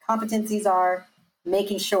their competencies are,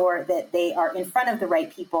 making sure that they are in front of the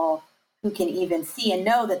right people who can even see and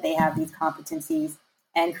know that they have these competencies,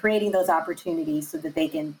 and creating those opportunities so that they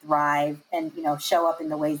can thrive and, show up in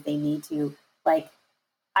the ways they need to. Like,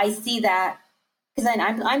 I see that because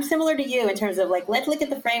I'm similar to you in terms of like, let's look at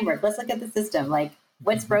the framework, let's look at the system, like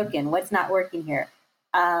what's broken, what's not working here.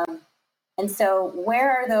 And so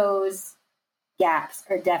where are those gaps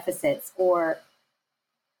or deficits or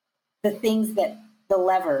the things that the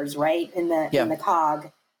levers, right, in the cog,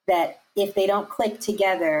 that if they don't click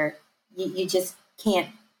together, you just can't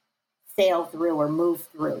sail through or move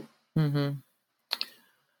through? Mm-hmm.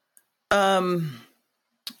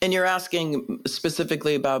 And you're asking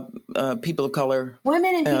specifically about people of color,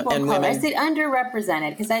 women and people of color. Women. I said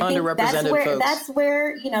underrepresented because I think that's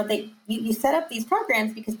where you set up these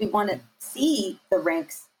programs because we want to see the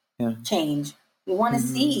ranks change. We want to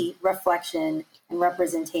see reflection and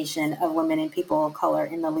representation of women and people of color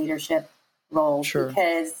in the leadership roles,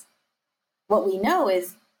 because what we know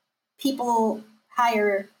is people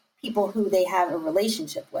hire people who they have a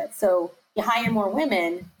relationship with. So you hire more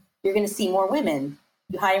women, you're going to see more women.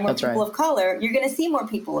 You hire more people of color, you're going to see more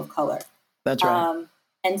people of color. That's right.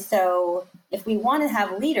 And so if we want to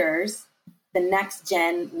have leaders, the next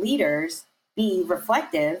gen leaders, be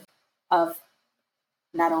reflective of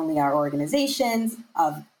not only our organizations,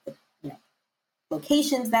 of the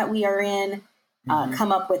locations that we are in,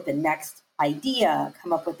 come up with the next idea,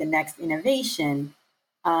 come up with the next innovation.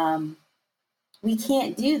 We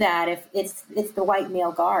can't do that if it's the white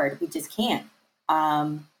male guard. We just can't.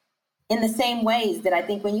 In the same ways that I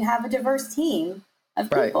think when you have a diverse team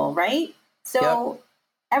of people, right? So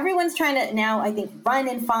everyone's trying to now, I think, run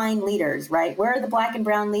and find leaders, right? Where are the Black and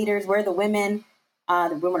brown leaders? Where are the women? We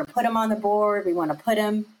want to put them on the board. We want to put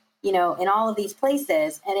them, in all of these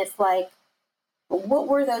places. And it's like, what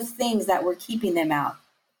were those things that were keeping them out?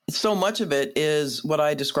 So much of it is what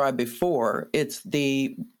I described before. It's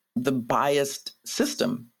the biased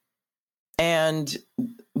system and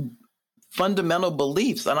fundamental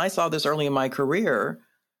beliefs. And I saw this early in my career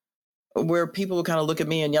where people would kind of look at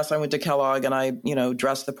me and yes, I went to Kellogg and I,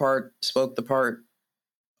 dressed the part, spoke the part,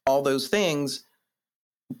 all those things,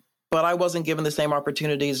 but I wasn't given the same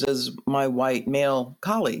opportunities as my white male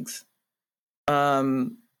colleagues.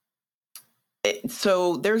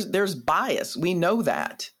 So there's bias. We know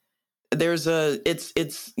that.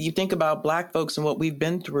 It's you think about Black folks and what we've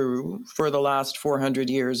been through for the last 400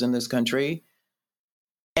 years in this country.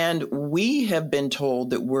 And we have been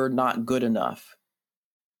told that we're not good enough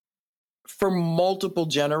for multiple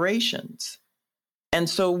generations. And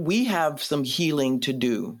so we have some healing to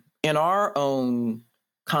do in our own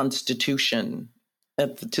constitution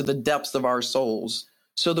to the depths of our souls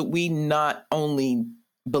so that we not only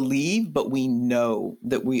believe, but we know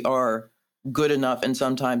that we are good enough and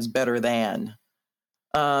sometimes better than.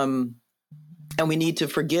 And we need to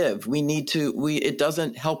forgive. It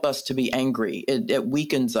doesn't help us to be angry. It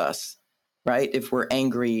weakens us, right? If we're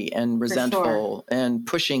angry and resentful and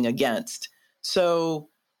pushing against. So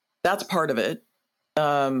that's part of it,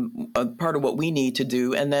 part of what we need to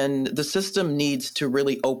do. And then the system needs to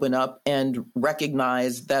really open up and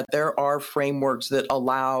recognize that there are frameworks that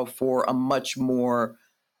allow for a much more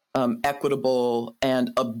equitable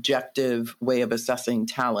and objective way of assessing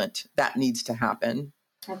talent. That needs to happen.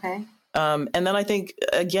 Okay. And then I think,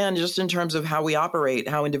 again, just in terms of how we operate,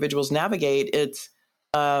 how individuals navigate, it's,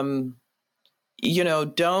 don't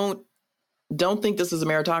think this is a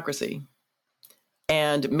meritocracy,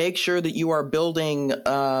 and make sure that you are building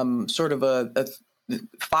sort of a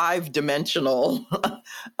 5-dimensional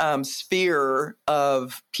sphere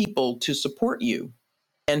of people to support you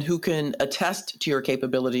and who can attest to your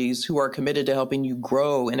capabilities, who are committed to helping you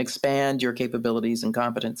grow and expand your capabilities and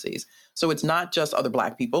competencies. So it's not just other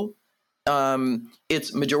Black people.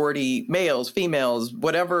 It's majority males, females,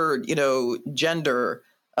 whatever, gender.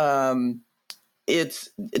 It's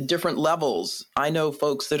different levels. I know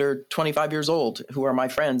folks that are 25 years old who are my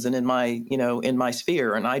friends and in my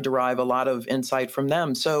sphere, and I derive a lot of insight from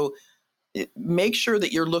them. So make sure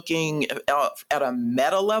that you're looking at a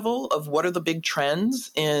meta level of what are the big trends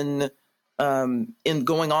in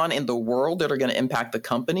going on in the world that are going to impact the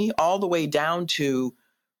company, all the way down to,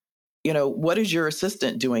 what is your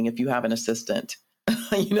assistant doing if you have an assistant?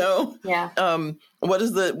 Yeah. What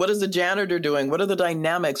is the janitor doing? What are the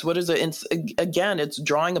dynamics? Again, it's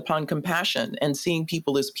drawing upon compassion and seeing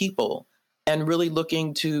people as people and really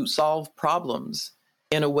looking to solve problems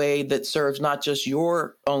in a way that serves not just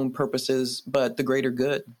your own purposes, but the greater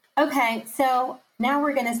good. Okay. So now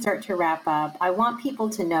we're going to start to wrap up. I want people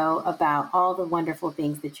to know about all the wonderful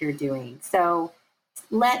things that you're doing. So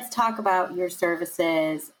let's talk about your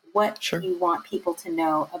services. What do you want people to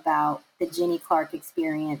know about the Ginny Clark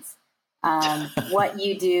experience, what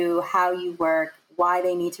you do, how you work, why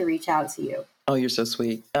they need to reach out to you? Oh, you're so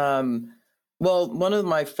sweet. Well, one of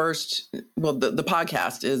my first, the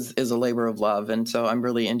podcast is a labor of love. And so I'm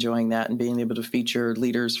really enjoying that and being able to feature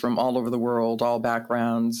leaders from all over the world, all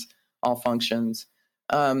backgrounds, all functions.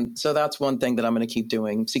 So that's one thing that I'm going to keep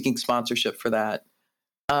doing, seeking sponsorship for that.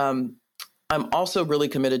 Um, I'm also really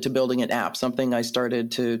committed to building an app, something I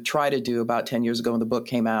started to try to do about 10 years ago when the book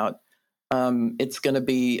came out. It's going to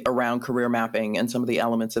be around career mapping and some of the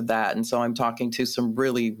elements of that. And so I'm talking to some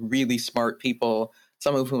really, really smart people,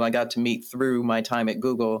 some of whom I got to meet through my time at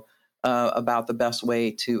Google, about the best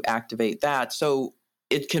way to activate that. So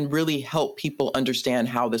it can really help people understand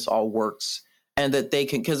how this all works and that they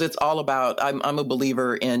can, because it's all about, I'm a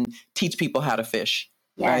believer in teach people how to fish,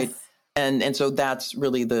 Yes. right? And so that's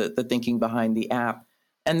really the thinking behind the app.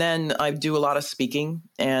 And then I do a lot of speaking,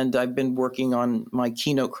 and I've been working on my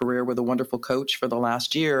keynote career with a wonderful coach for the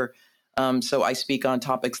last year. So I speak on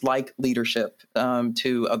topics like leadership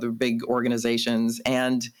to other big organizations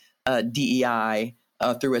and DEI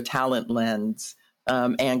through a talent lens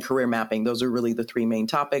and career mapping. Those are really the three main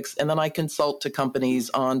topics. And then I consult to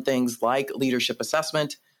companies on things like leadership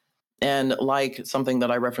assessment. And like something that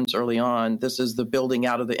I referenced early on, this is the building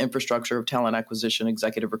out of the infrastructure of talent acquisition,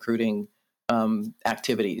 executive recruiting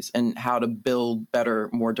activities, and how to build better,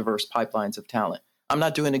 more diverse pipelines of talent. I'm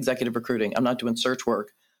not doing executive recruiting. I'm not doing search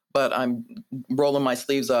work, but I'm rolling my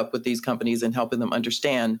sleeves up with these companies and helping them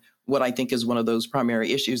understand what I think is one of those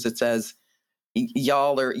primary issues that says,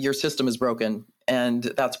 your system is broken. And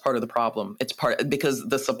that's part of the problem. It's part because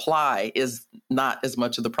the supply is not as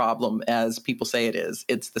much of the problem as people say it is.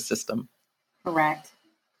 It's the system. Correct.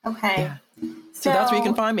 Okay. Yeah. So that's where you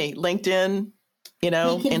can find me. LinkedIn,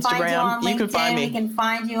 Instagram. You can find me. We can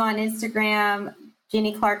find you on Instagram,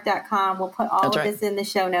 JennyClark.com. We'll put all of this in the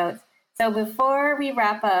show notes. So before we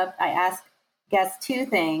wrap up, I ask guests two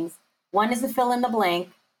things. One is to fill in the blank.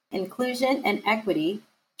 Inclusion and equity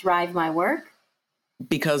drive my work.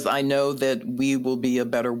 Because I know that we will be a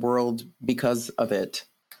better world because of it.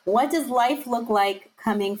 What does life look like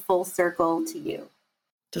coming full circle to you?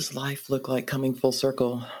 Does life look like coming full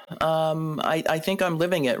circle? I think I'm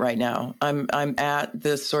living it right now. I'm at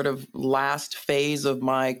this sort of last phase of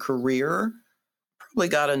my career. Probably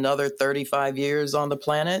got another 35 years on the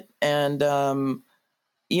planet, and I'm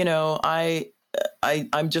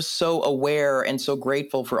just so aware and so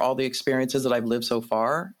grateful for all the experiences that I've lived so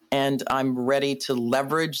far. And I'm ready to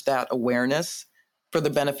leverage that awareness for the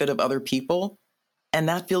benefit of other people. And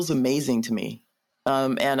that feels amazing to me.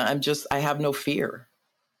 And I have no fear.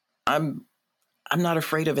 I'm not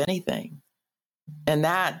afraid of anything. And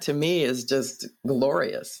that to me is just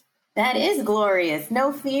glorious. That is glorious.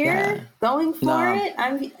 No fear, going for it.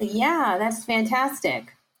 That's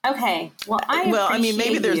fantastic. Okay. Well, I mean,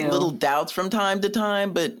 maybe there's little doubts from time to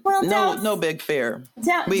time, but no big fear.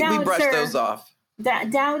 We brush those off.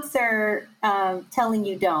 Doubts are telling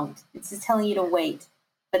you don't. It's just telling you to wait,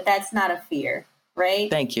 but that's not a fear, right?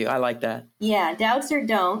 Thank you. I like that. Yeah, doubts or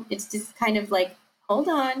don't. It's just kind of like, hold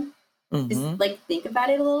on. Mm-hmm. Just like think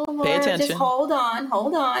about it a little more. Pay attention. Just hold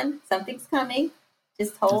on. Something's coming.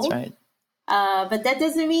 Just hold. That's right. But that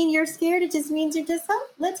doesn't mean you're scared. It just means you're just,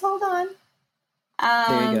 let's hold on.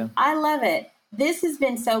 There you go. I love it. This has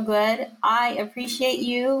been so good. I appreciate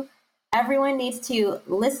you. Everyone needs to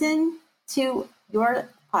listen to your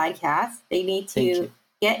podcast. They need to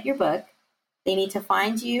get your book. They need to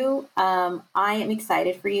find you. I am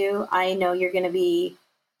excited for you. I know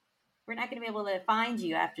we're not going to be able to find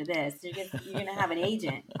you after this. You're going to have an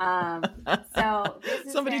agent. So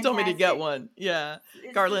somebody told me to get one. Yeah.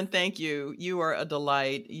 Garland, thank you. You are a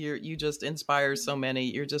delight. You just inspire so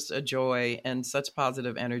many. You're just a joy and such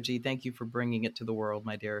positive energy. Thank you for bringing it to the world,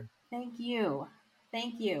 my dear. Thank you.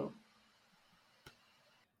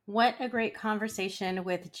 What a great conversation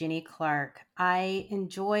with Jenny Clark. I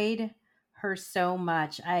enjoyed her so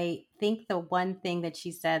much. I think the one thing that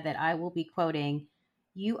she said that I will be quoting,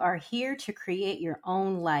 you are here to create your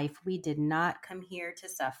own life. We did not come here to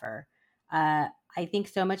suffer. I think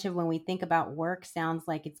so much of when we think about work sounds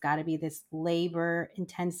like it's got to be this labor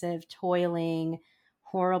intensive, toiling,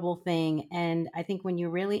 horrible thing. And I think when you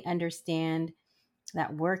really understand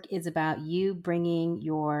that work is about you bringing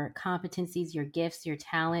your competencies, your gifts, your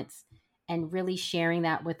talents, and really sharing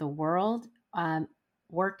that with the world,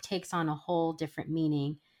 work takes on a whole different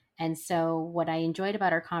meaning. And so what I enjoyed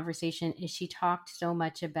about our conversation is she talked so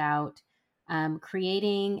much about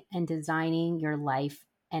creating and designing your life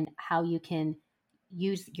and how you can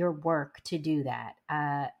use your work to do that.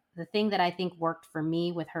 The thing that I think worked for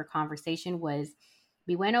me with her conversation was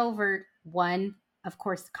we went over one, of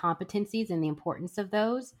course, competencies and the importance of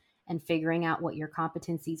those and figuring out what your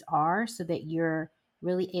competencies are so that you're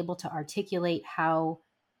really able to articulate how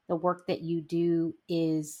the work that you do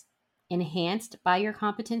is enhanced by your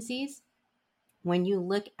competencies. When you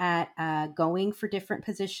look at going for different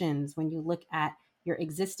positions, when you look at your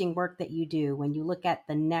existing work that you do, when you look at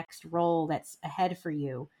the next role that's ahead for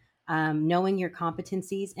you, knowing your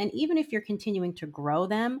competencies, and even if you're continuing to grow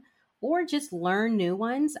them or just learn new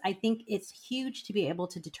ones, I think it's huge to be able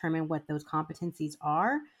to determine what those competencies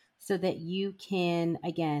are so that you can,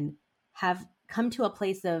 again, have come to a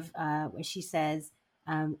place of, as she says,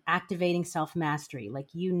 activating self-mastery. Like,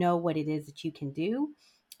 you know what it is that you can do.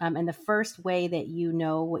 And the first way that you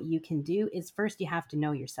know what you can do is first you have to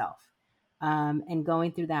know yourself, and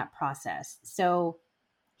going through that process. So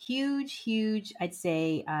huge, I'd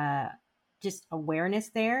say, just awareness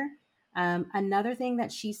there. Another thing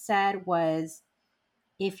that she said was,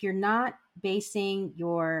 if you're not basing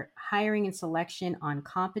your hiring and selection on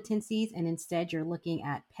competencies and instead you're looking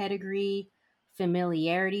at pedigree,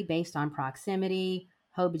 familiarity based on proximity,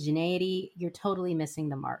 homogeneity, you're totally missing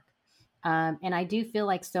the mark. And I do feel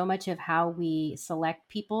like so much of how we select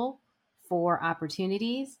people for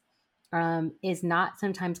opportunities is not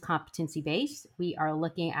sometimes competency based. We are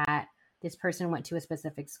looking at, this person went to a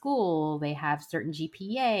specific school, they have certain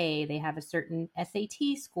GPA, they have a certain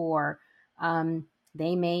SAT score.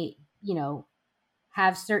 They may,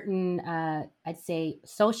 have certain, I'd say,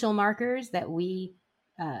 social markers that we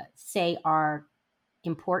say are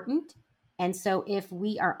important. And so if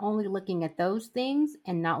we are only looking at those things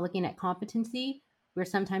and not looking at competency, we're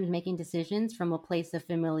sometimes making decisions from a place of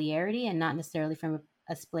familiarity and not necessarily from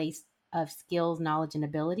a place of skills, knowledge, and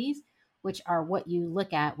abilities, which are what you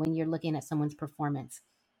look at when you're looking at someone's performance.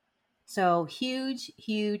 So huge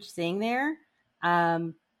thing there.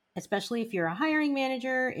 Especially if you're a hiring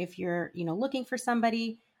manager, if you're, looking for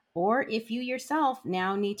somebody, or if you yourself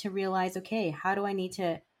now need to realize, okay, how do I need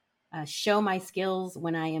to show my skills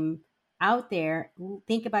when I am out there?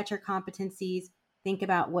 Think about your competencies, think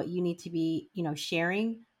about what you need to be,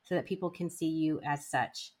 sharing so that people can see you as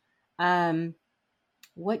such.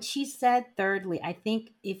 What she said, thirdly, I think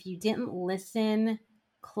if you didn't listen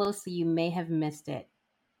closely, you may have missed it.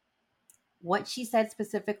 What she said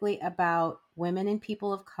specifically about women and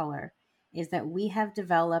people of color is that we have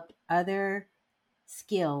developed other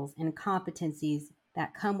skills and competencies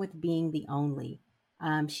that come with being the only.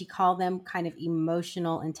 She called them kind of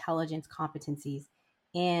emotional intelligence competencies.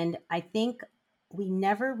 And I think we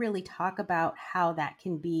never really talk about how that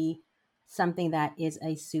can be something that is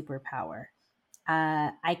a superpower.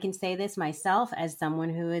 I can say this myself as someone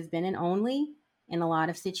who has been an only in a lot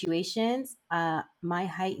of situations. My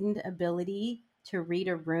heightened ability to read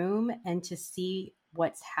a room and to see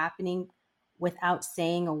what's happening without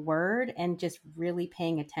saying a word and just really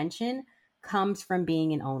paying attention comes from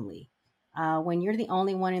being an only. When you're the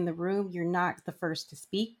only one in the room, you're not the first to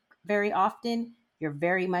speak very often. You're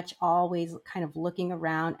very much always kind of looking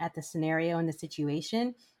around at the scenario and the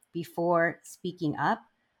situation before speaking up.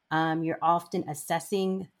 You're often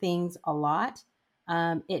assessing things a lot.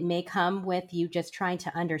 It may come with you just trying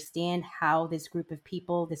to understand how this group of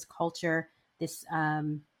people, this culture, this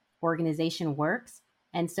organization works.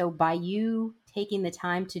 And so by you taking the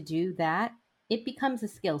time to do that, it becomes a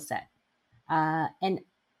skill set. And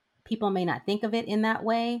people may not think of it in that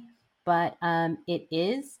way, but it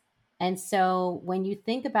is. And so when you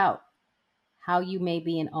think about how you may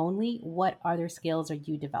be an only, what other skills are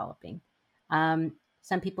you developing?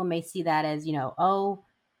 Some people may see that as,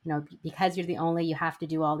 because you're the only, you have to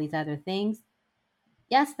do all these other things.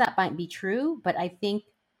 Yes, that might be true, but I think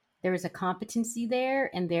there is a competency there,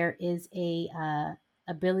 and there is a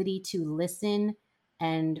ability to listen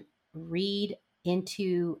and read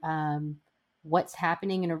into what's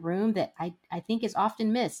happening in a room that I think is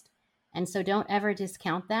often missed. And so don't ever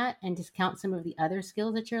discount that and discount some of the other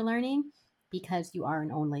skills that you're learning because you are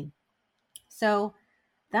an only. So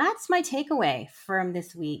that's my takeaway from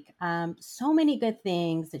this week. So many good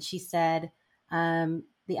things that she said. The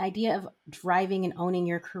idea of driving and owning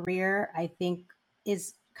your career, I think,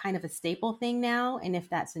 is kind of a staple thing now. And if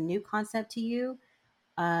that's a new concept to you,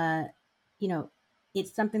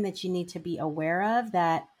 it's something that you need to be aware of,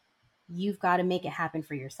 that you've got to make it happen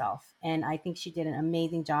for yourself. And I think she did an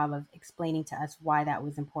amazing job of explaining to us why that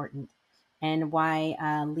was important and why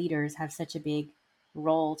leaders have such a big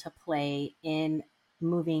role to play in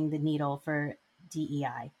moving the needle for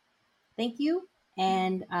DEI. Thank you.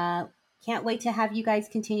 And can't wait to have you guys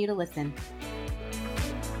continue to listen.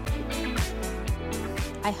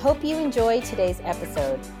 I hope you enjoyed today's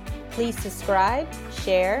episode. Please subscribe,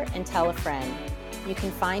 share, and tell a friend. You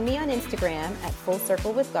can find me on Instagram at Full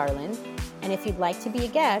Circle with Garland. And if you'd like to be a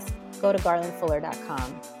guest, go to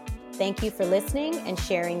garlandfuller.com. Thank you for listening and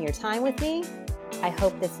sharing your time with me. I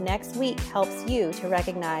hope this next week helps you to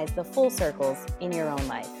recognize the full circles in your own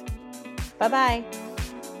life. Bye-bye.